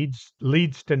seemingly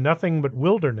leads to nothing but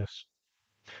wilderness.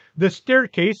 The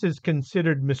staircase is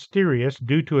considered mysterious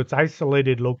due to its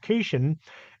isolated location,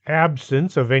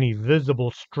 absence of any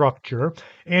visible structure,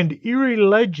 and eerie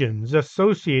legends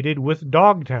associated with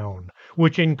Dogtown,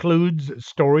 which includes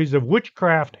stories of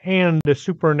witchcraft and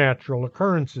supernatural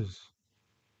occurrences.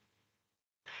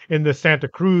 In the Santa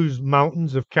Cruz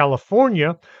Mountains of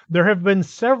California, there have been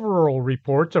several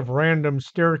reports of random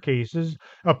staircases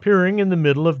appearing in the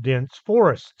middle of dense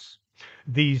forests.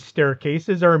 These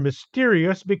staircases are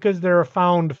mysterious because they are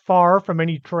found far from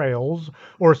any trails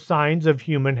or signs of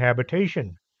human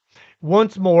habitation,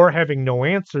 once more having no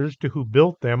answers to who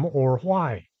built them or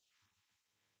why.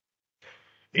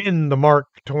 In the Mark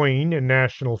Twain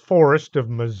National Forest of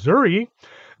Missouri,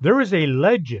 there is a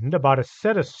legend about a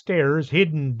set of stairs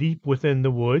hidden deep within the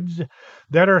woods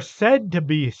that are said to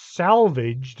be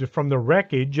salvaged from the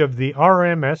wreckage of the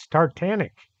RMS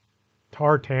Titanic.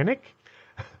 Titanic?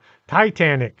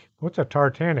 Titanic. What's a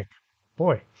Titanic?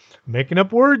 Boy, making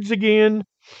up words again.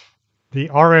 The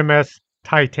RMS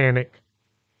Titanic.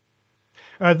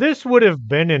 This would have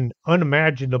been an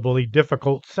unimaginably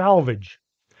difficult salvage.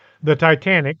 The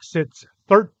Titanic sits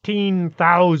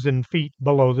 13,000 feet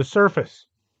below the surface.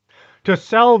 To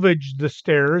salvage the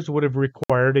stairs would have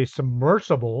required a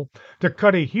submersible to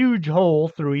cut a huge hole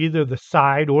through either the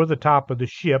side or the top of the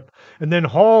ship and then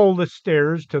haul the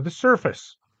stairs to the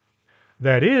surface.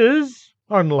 That is,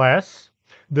 unless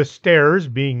the stairs,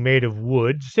 being made of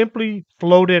wood, simply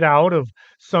floated out of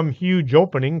some huge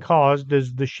opening caused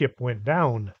as the ship went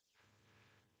down.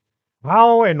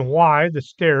 How and why the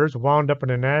stairs wound up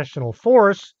in a national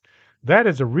forest, that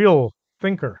is a real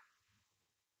thinker.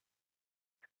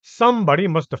 Somebody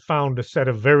must have found a set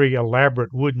of very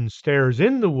elaborate wooden stairs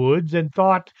in the woods and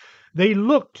thought they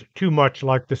looked too much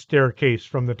like the staircase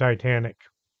from the Titanic.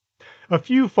 A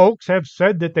few folks have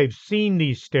said that they've seen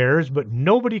these stairs, but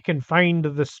nobody can find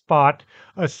the spot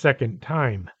a second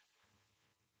time.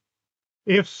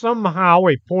 If somehow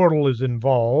a portal is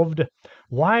involved,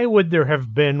 why would there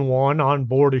have been one on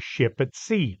board a ship at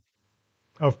sea?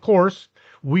 Of course,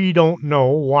 we don't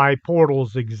know why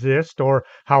portals exist or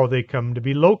how they come to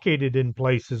be located in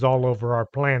places all over our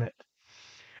planet.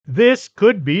 This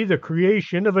could be the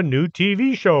creation of a new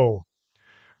TV show,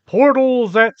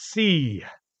 Portals at Sea.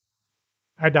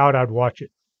 I doubt I'd watch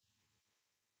it.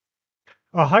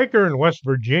 A hiker in West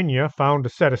Virginia found a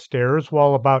set of stairs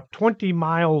while about 20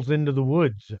 miles into the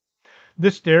woods.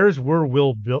 The stairs were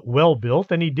well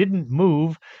built, and he didn't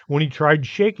move when he tried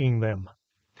shaking them.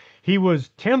 He was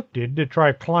tempted to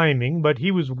try climbing, but he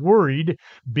was worried,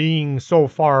 being so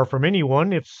far from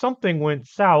anyone, if something went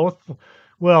south,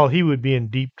 well, he would be in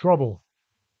deep trouble.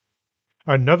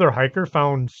 Another hiker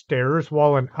found stairs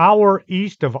while an hour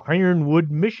east of Ironwood,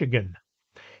 Michigan.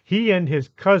 He and his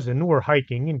cousin were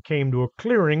hiking and came to a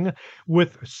clearing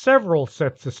with several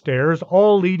sets of stairs,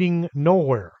 all leading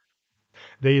nowhere.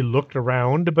 They looked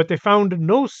around, but they found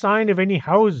no sign of any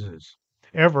houses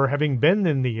ever having been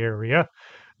in the area,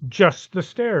 just the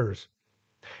stairs.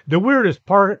 The weirdest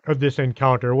part of this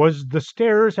encounter was the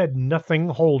stairs had nothing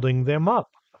holding them up.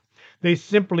 They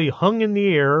simply hung in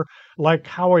the air like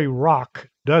how a rock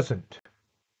doesn't.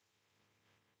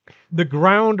 The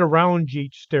ground around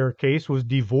each staircase was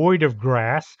devoid of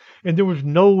grass, and there was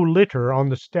no litter on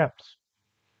the steps.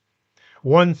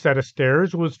 One set of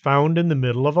stairs was found in the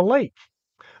middle of a lake.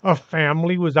 A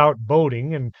family was out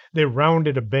boating, and they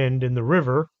rounded a bend in the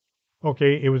river.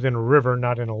 Okay, it was in a river,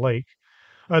 not in a lake.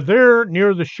 There,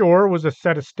 near the shore, was a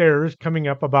set of stairs coming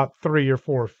up about 3 or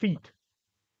 4 feet.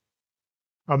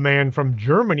 A man from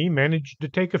Germany managed to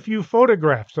take a few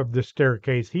photographs of the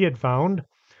staircase he had found.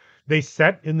 They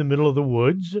set in the middle of the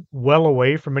woods, well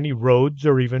away from any roads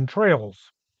or even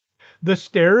trails. The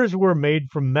stairs were made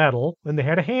from metal, and they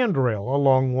had a handrail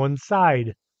along one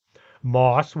side.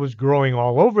 Moss was growing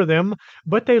all over them,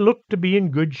 but they looked to be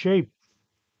in good shape.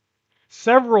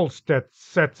 Several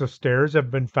sets of stairs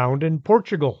have been found in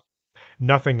Portugal.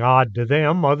 Nothing odd to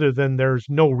them, other than there's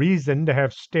no reason to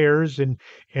have stairs in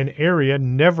an area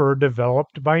never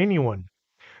developed by anyone.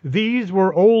 These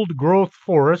were old growth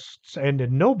forests,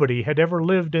 and nobody had ever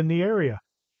lived in the area.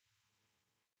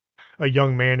 A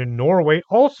young man in Norway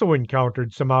also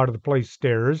encountered some out of the place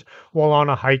stairs while on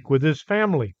a hike with his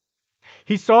family.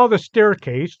 He saw the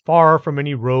staircase far from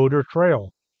any road or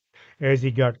trail. As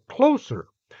he got closer,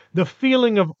 the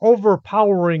feeling of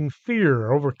overpowering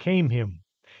fear overcame him.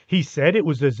 He said it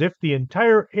was as if the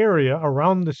entire area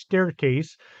around the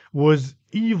staircase was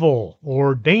evil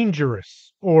or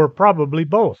dangerous, or probably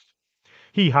both.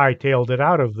 He hightailed it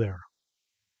out of there.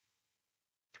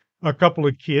 A couple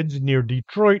of kids near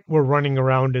Detroit were running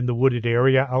around in the wooded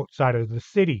area outside of the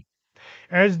city.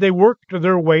 As they worked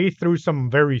their way through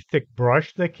some very thick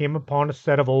brush, they came upon a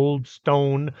set of old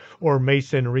stone or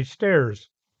masonry stairs.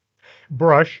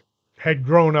 Brush had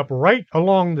grown up right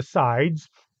along the sides,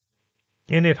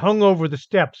 and it hung over the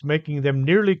steps, making them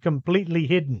nearly completely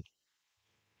hidden.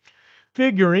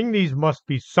 Figuring these must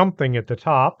be something at the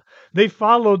top, they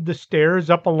followed the stairs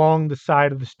up along the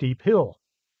side of the steep hill.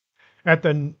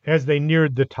 As they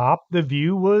neared the top, the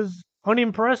view was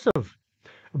unimpressive,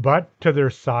 but to their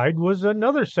side was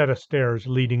another set of stairs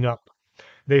leading up.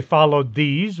 They followed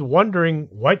these, wondering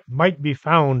what might be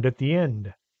found at the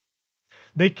end.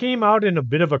 They came out in a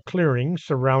bit of a clearing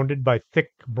surrounded by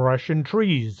thick brush and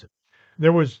trees.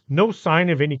 There was no sign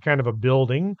of any kind of a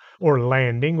building or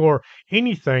landing or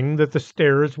anything that the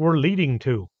stairs were leading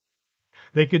to.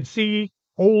 They could see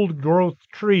old growth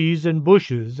trees and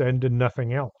bushes and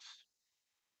nothing else.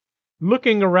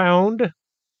 Looking around,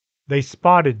 they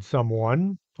spotted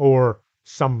someone, or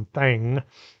something,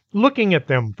 looking at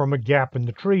them from a gap in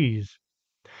the trees.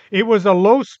 It was a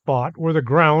low spot where the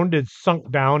ground had sunk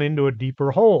down into a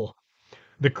deeper hole.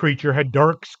 The creature had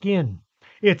dark skin.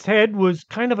 Its head was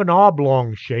kind of an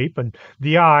oblong shape, and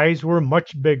the eyes were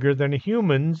much bigger than a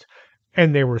human's,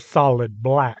 and they were solid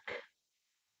black.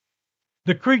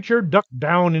 The creature ducked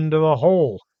down into the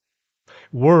hole.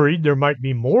 Worried there might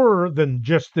be more than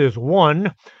just this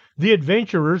one, the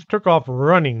adventurers took off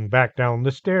running back down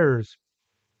the stairs.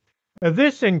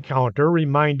 This encounter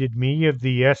reminded me of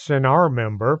the SNR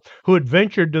member who had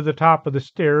ventured to the top of the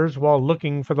stairs while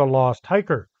looking for the lost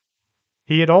hiker.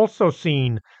 He had also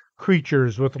seen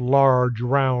creatures with large,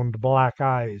 round, black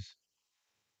eyes.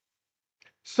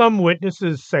 Some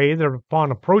witnesses say that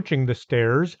upon approaching the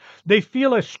stairs, they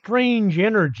feel a strange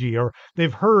energy or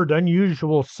they've heard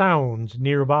unusual sounds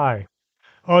nearby.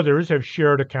 Others have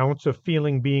shared accounts of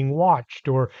feeling being watched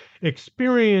or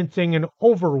experiencing an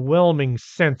overwhelming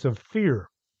sense of fear.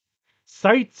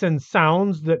 Sights and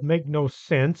sounds that make no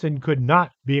sense and could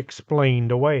not be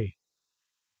explained away.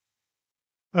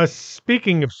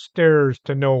 Speaking of stairs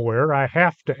to nowhere, I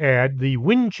have to add the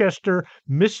Winchester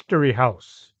Mystery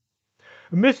House.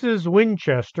 Mrs.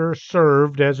 Winchester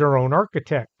served as her own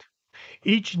architect.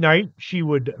 Each night she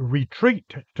would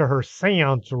retreat to her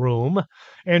seance room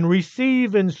and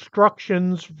receive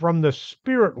instructions from the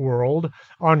spirit world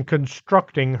on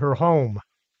constructing her home.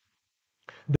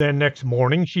 Then next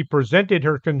morning she presented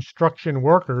her construction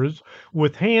workers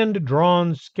with hand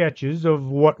drawn sketches of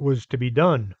what was to be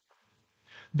done.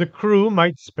 The crew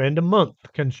might spend a month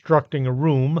constructing a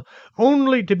room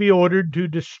only to be ordered to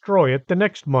destroy it the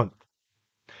next month.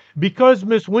 Because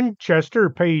Miss Winchester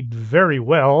paid very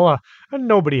well,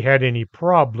 nobody had any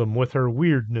problem with her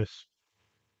weirdness.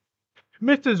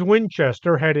 Mrs.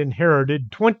 Winchester had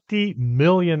inherited $20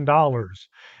 million,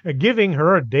 giving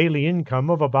her a daily income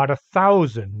of about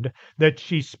 1,000 that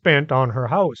she spent on her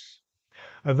house.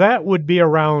 That would be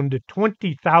around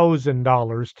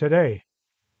 $20,000 today.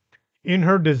 In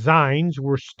her designs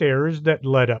were stairs that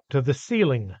led up to the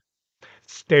ceiling,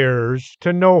 stairs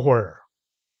to nowhere.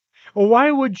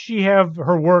 Why would she have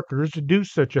her workers do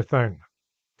such a thing?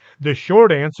 The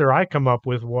short answer I come up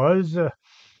with was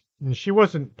she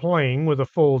wasn't playing with a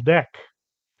full deck.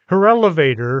 Her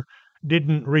elevator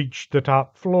didn't reach the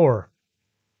top floor.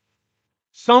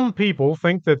 Some people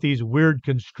think that these weird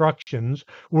constructions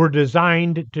were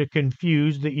designed to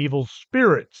confuse the evil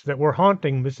spirits that were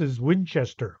haunting Mrs.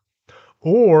 Winchester.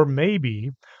 Or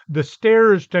maybe the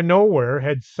stairs to nowhere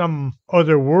had some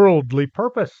otherworldly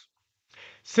purpose.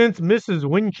 Since Mrs.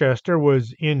 Winchester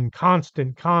was in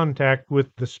constant contact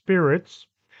with the spirits,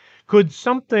 could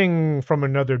something from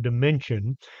another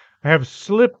dimension have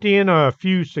slipped in a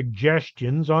few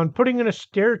suggestions on putting in a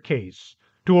staircase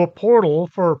to a portal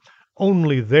for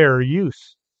only their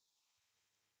use?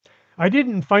 I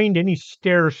didn't find any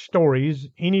stair stories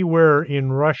anywhere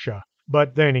in Russia,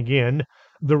 but then again,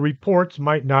 the reports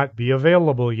might not be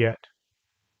available yet.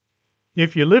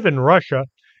 If you live in Russia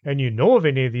and you know of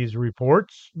any of these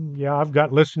reports, yeah, I've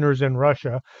got listeners in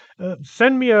Russia,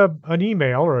 send me an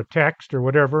email or a text or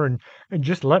whatever and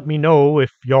just let me know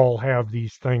if y'all have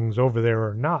these things over there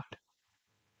or not.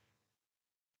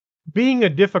 Being a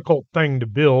difficult thing to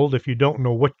build if you don't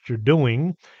know what you're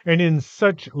doing, and in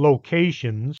such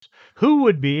locations, who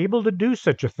would be able to do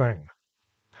such a thing?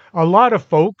 A lot of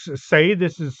folks say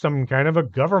this is some kind of a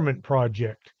government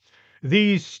project.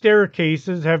 These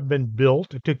staircases have been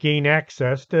built to gain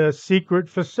access to secret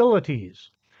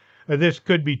facilities. This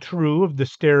could be true of the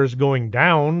stairs going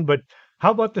down, but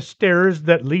how about the stairs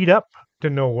that lead up to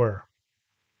nowhere?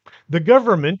 The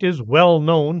government is well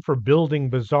known for building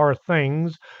bizarre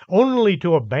things only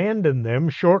to abandon them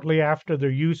shortly after their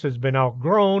use has been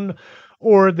outgrown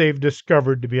or they've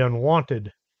discovered to be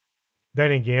unwanted.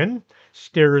 Then again,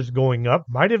 stairs going up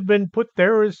might have been put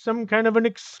there as some kind of an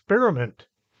experiment.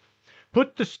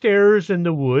 Put the stairs in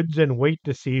the woods and wait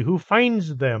to see who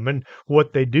finds them and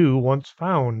what they do once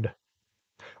found.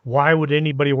 Why would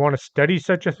anybody want to study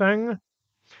such a thing?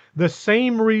 The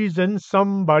same reason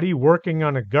somebody working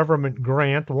on a government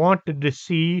grant wanted to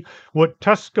see what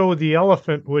Tusco the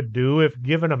elephant would do if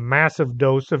given a massive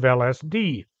dose of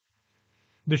LSD.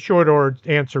 The short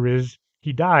answer is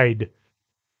he died.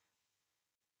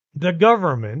 The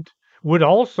government would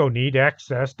also need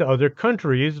access to other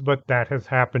countries, but that has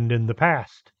happened in the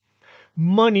past.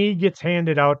 Money gets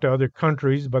handed out to other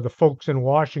countries by the folks in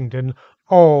Washington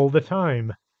all the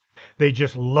time. They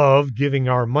just love giving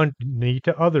our money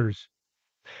to others.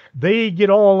 They get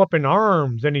all up in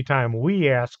arms anytime we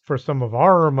ask for some of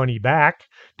our money back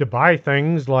to buy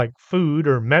things like food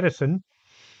or medicine.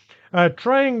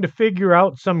 Trying to figure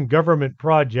out some government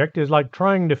project is like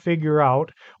trying to figure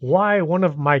out why one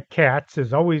of my cats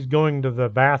is always going to the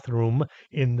bathroom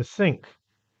in the sink.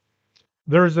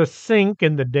 There's a sink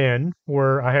in the den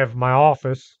where I have my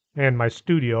office and my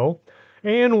studio,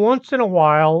 and once in a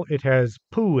while it has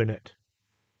poo in it.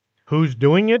 Who's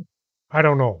doing it? I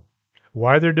don't know.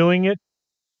 Why they're doing it?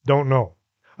 Don't know.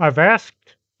 I've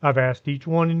asked each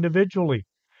one individually,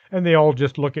 and they all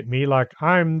just look at me like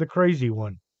I'm the crazy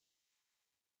one.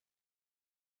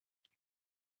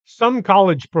 Some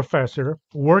college professor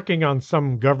working on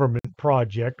some government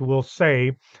project will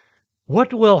say,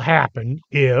 "What will happen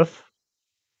if,"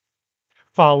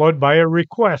 followed by a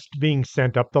request being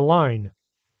sent up the line.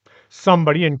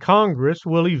 Somebody in Congress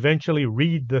will eventually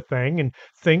read the thing and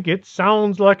think it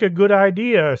sounds like a good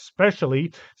idea,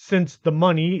 especially since the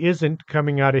money isn't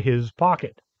coming out of his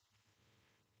pocket.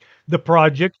 The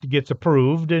project gets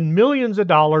approved and millions of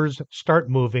dollars start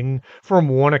moving from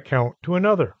one account to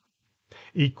another.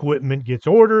 Equipment gets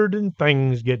ordered and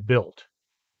things get built.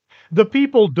 The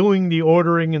people doing the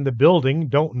ordering and the building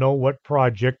don't know what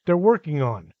project they're working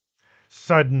on.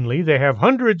 Suddenly, they have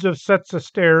hundreds of sets of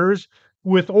stairs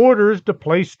with orders to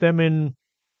place them in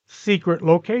secret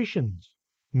locations.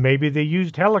 Maybe they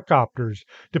used helicopters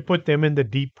to put them in the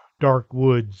deep, dark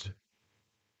woods.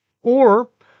 Or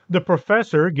the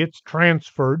professor gets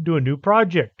transferred to a new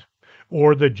project.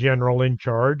 Or the general in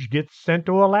charge gets sent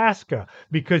to Alaska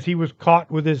because he was caught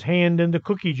with his hand in the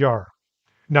cookie jar.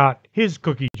 Not his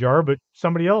cookie jar, but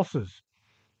somebody else's.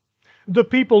 The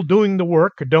people doing the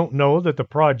work don't know that the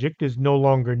project is no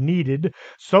longer needed,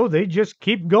 so they just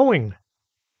keep going.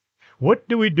 What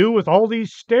do we do with all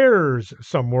these stairs?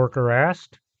 Some worker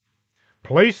asked.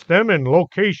 Place them in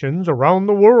locations around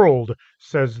the world,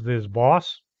 says his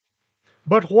boss.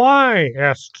 But why?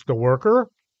 Asks the worker.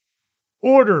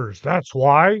 Orders, that's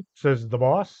why, says the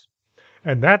boss.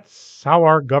 And that's how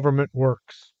our government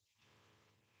works.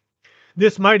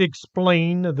 This might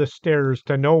explain the stairs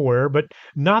to nowhere, but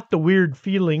not the weird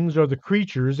feelings or the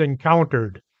creatures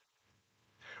encountered.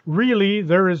 Really,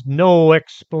 there is no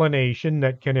explanation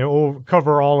that can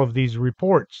cover all of these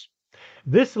reports.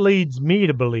 This leads me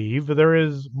to believe there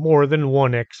is more than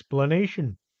one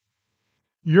explanation.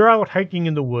 You're out hiking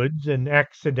in the woods and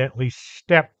accidentally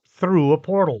step through a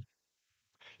portal.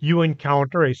 You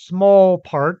encounter a small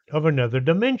part of another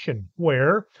dimension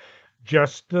where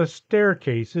just the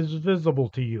staircase is visible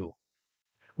to you.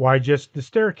 Why just the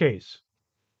staircase?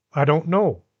 I don't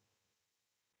know.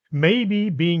 Maybe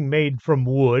being made from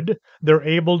wood, they're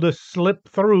able to slip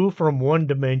through from one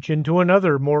dimension to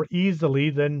another more easily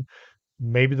than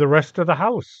maybe the rest of the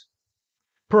house.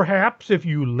 Perhaps if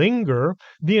you linger,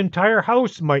 the entire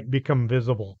house might become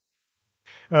visible.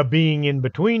 Being in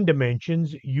between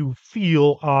dimensions, you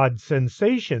feel odd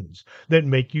sensations that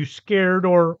make you scared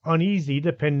or uneasy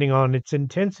depending on its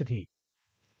intensity.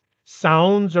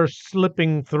 Sounds are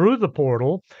slipping through the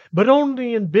portal, but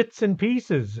only in bits and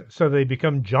pieces, so they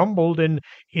become jumbled and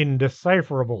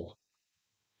indecipherable.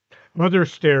 Other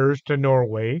stairs to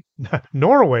Norway,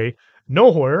 Norway,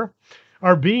 nowhere,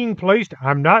 are being placed.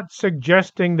 I'm not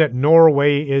suggesting that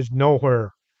Norway is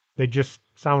nowhere. They just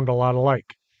sound a lot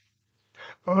alike.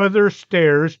 Other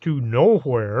stairs to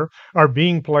nowhere are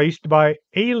being placed by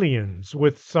aliens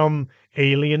with some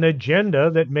alien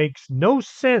agenda that makes no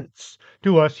sense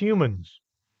to us humans.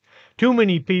 Too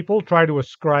many people try to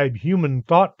ascribe human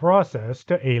thought process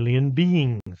to alien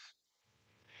beings.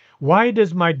 Why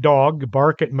does my dog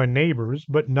bark at my neighbors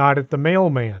but not at the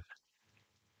mailman?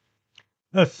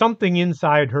 Something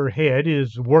inside her head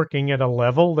is working at a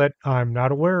level that I'm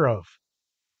not aware of.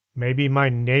 Maybe my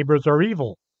neighbors are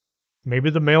evil.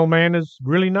 Maybe the mailman is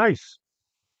really nice.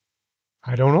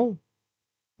 I don't know.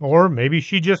 Or maybe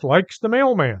she just likes the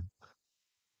mailman.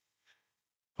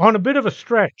 On a bit of a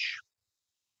stretch,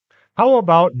 how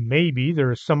about maybe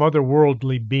there's some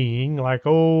otherworldly being like,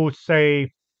 oh,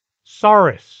 say,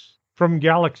 Saurus from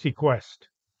Galaxy Quest?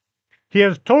 He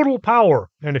has total power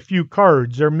and a few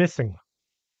cards are missing.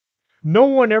 No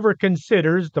one ever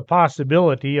considers the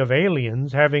possibility of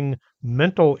aliens having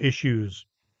mental issues.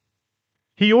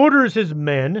 He orders his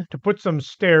men to put some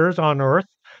stairs on Earth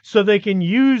so they can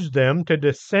use them to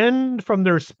descend from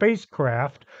their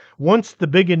spacecraft once the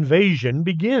big invasion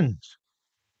begins.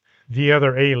 The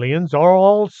other aliens are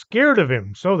all scared of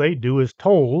him, so they do as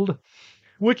told,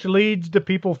 which leads to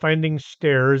people finding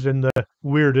stairs in the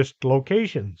weirdest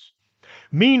locations.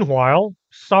 Meanwhile,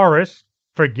 Saurus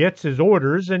forgets his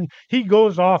orders and he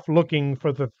goes off looking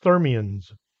for the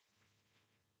Thermians.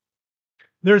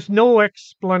 There's no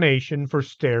explanation for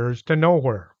stairs to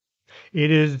nowhere.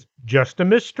 It is just a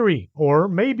mystery, or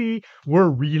maybe we're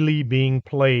really being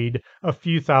played a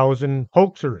few thousand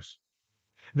hoaxers.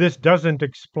 This doesn't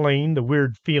explain the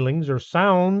weird feelings or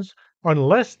sounds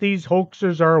unless these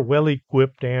hoaxers are well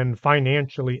equipped and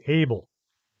financially able.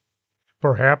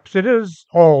 Perhaps it is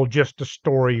all just a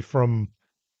story from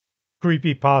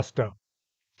creepypasta.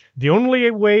 The only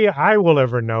way I will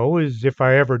ever know is if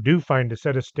I ever do find a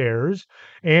set of stairs,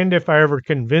 and if I ever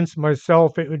convince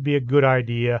myself it would be a good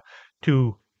idea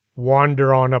to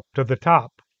wander on up to the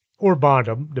top, or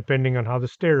bottom, depending on how the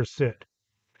stairs sit.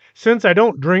 Since I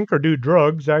don't drink or do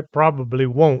drugs, I probably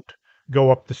won't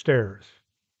go up the stairs.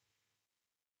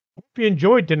 Hope you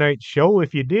enjoyed tonight's show.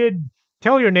 If you did,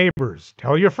 Tell your neighbors,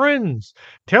 tell your friends,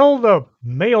 tell the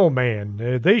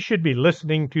mailman. They should be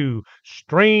listening to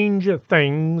Strange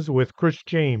Things with Chris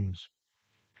James.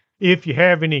 If you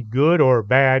have any good or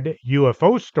bad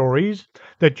UFO stories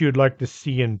that you'd like to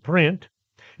see in print,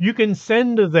 you can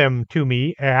send them to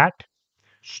me at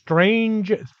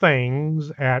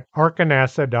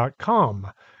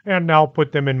strangethings@arcanasa.com, and I'll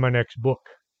put them in my next book.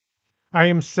 I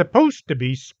am supposed to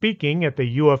be speaking at the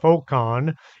UFO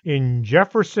Con in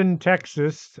Jefferson,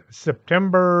 Texas,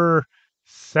 September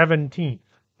 17th,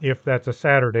 if that's a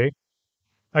Saturday.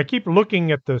 I keep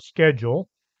looking at the schedule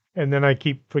and then I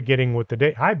keep forgetting what the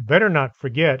day. I better not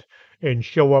forget and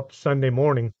show up Sunday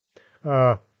morning.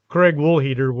 Uh, Craig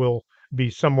Woolheater will be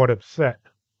somewhat upset.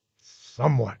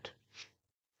 Somewhat.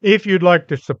 If you'd like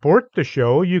to support the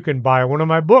show, you can buy one of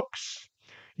my books.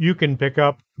 You can pick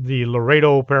up the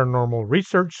Laredo Paranormal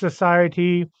Research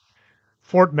Society,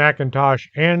 Fort McIntosh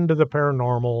and the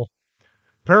Paranormal,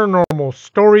 Paranormal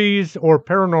Stories, or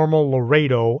Paranormal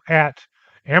Laredo at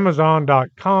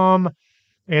Amazon.com,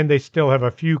 and they still have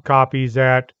a few copies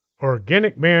at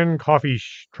Organic Man Coffee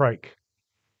Strike.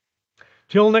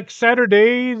 Till next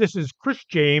Saturday, this is Chris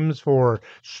James for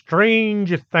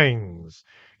Strange Things,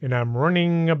 and I'm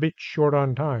running a bit short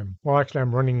on time. Well, actually,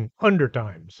 I'm running under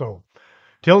time, so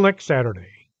till next Saturday.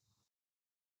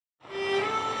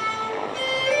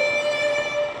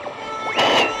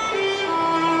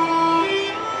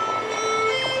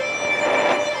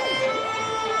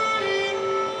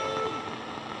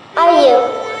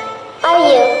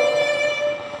 Are you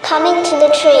coming to the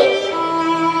tree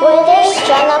where they're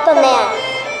strung up a man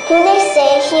who they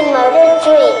say he murdered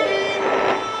 3?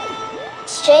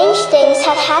 Strange things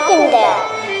have happened there.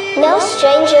 No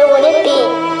stranger would it be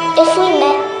if we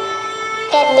met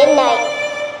at midnight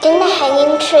in the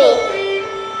hanging tree.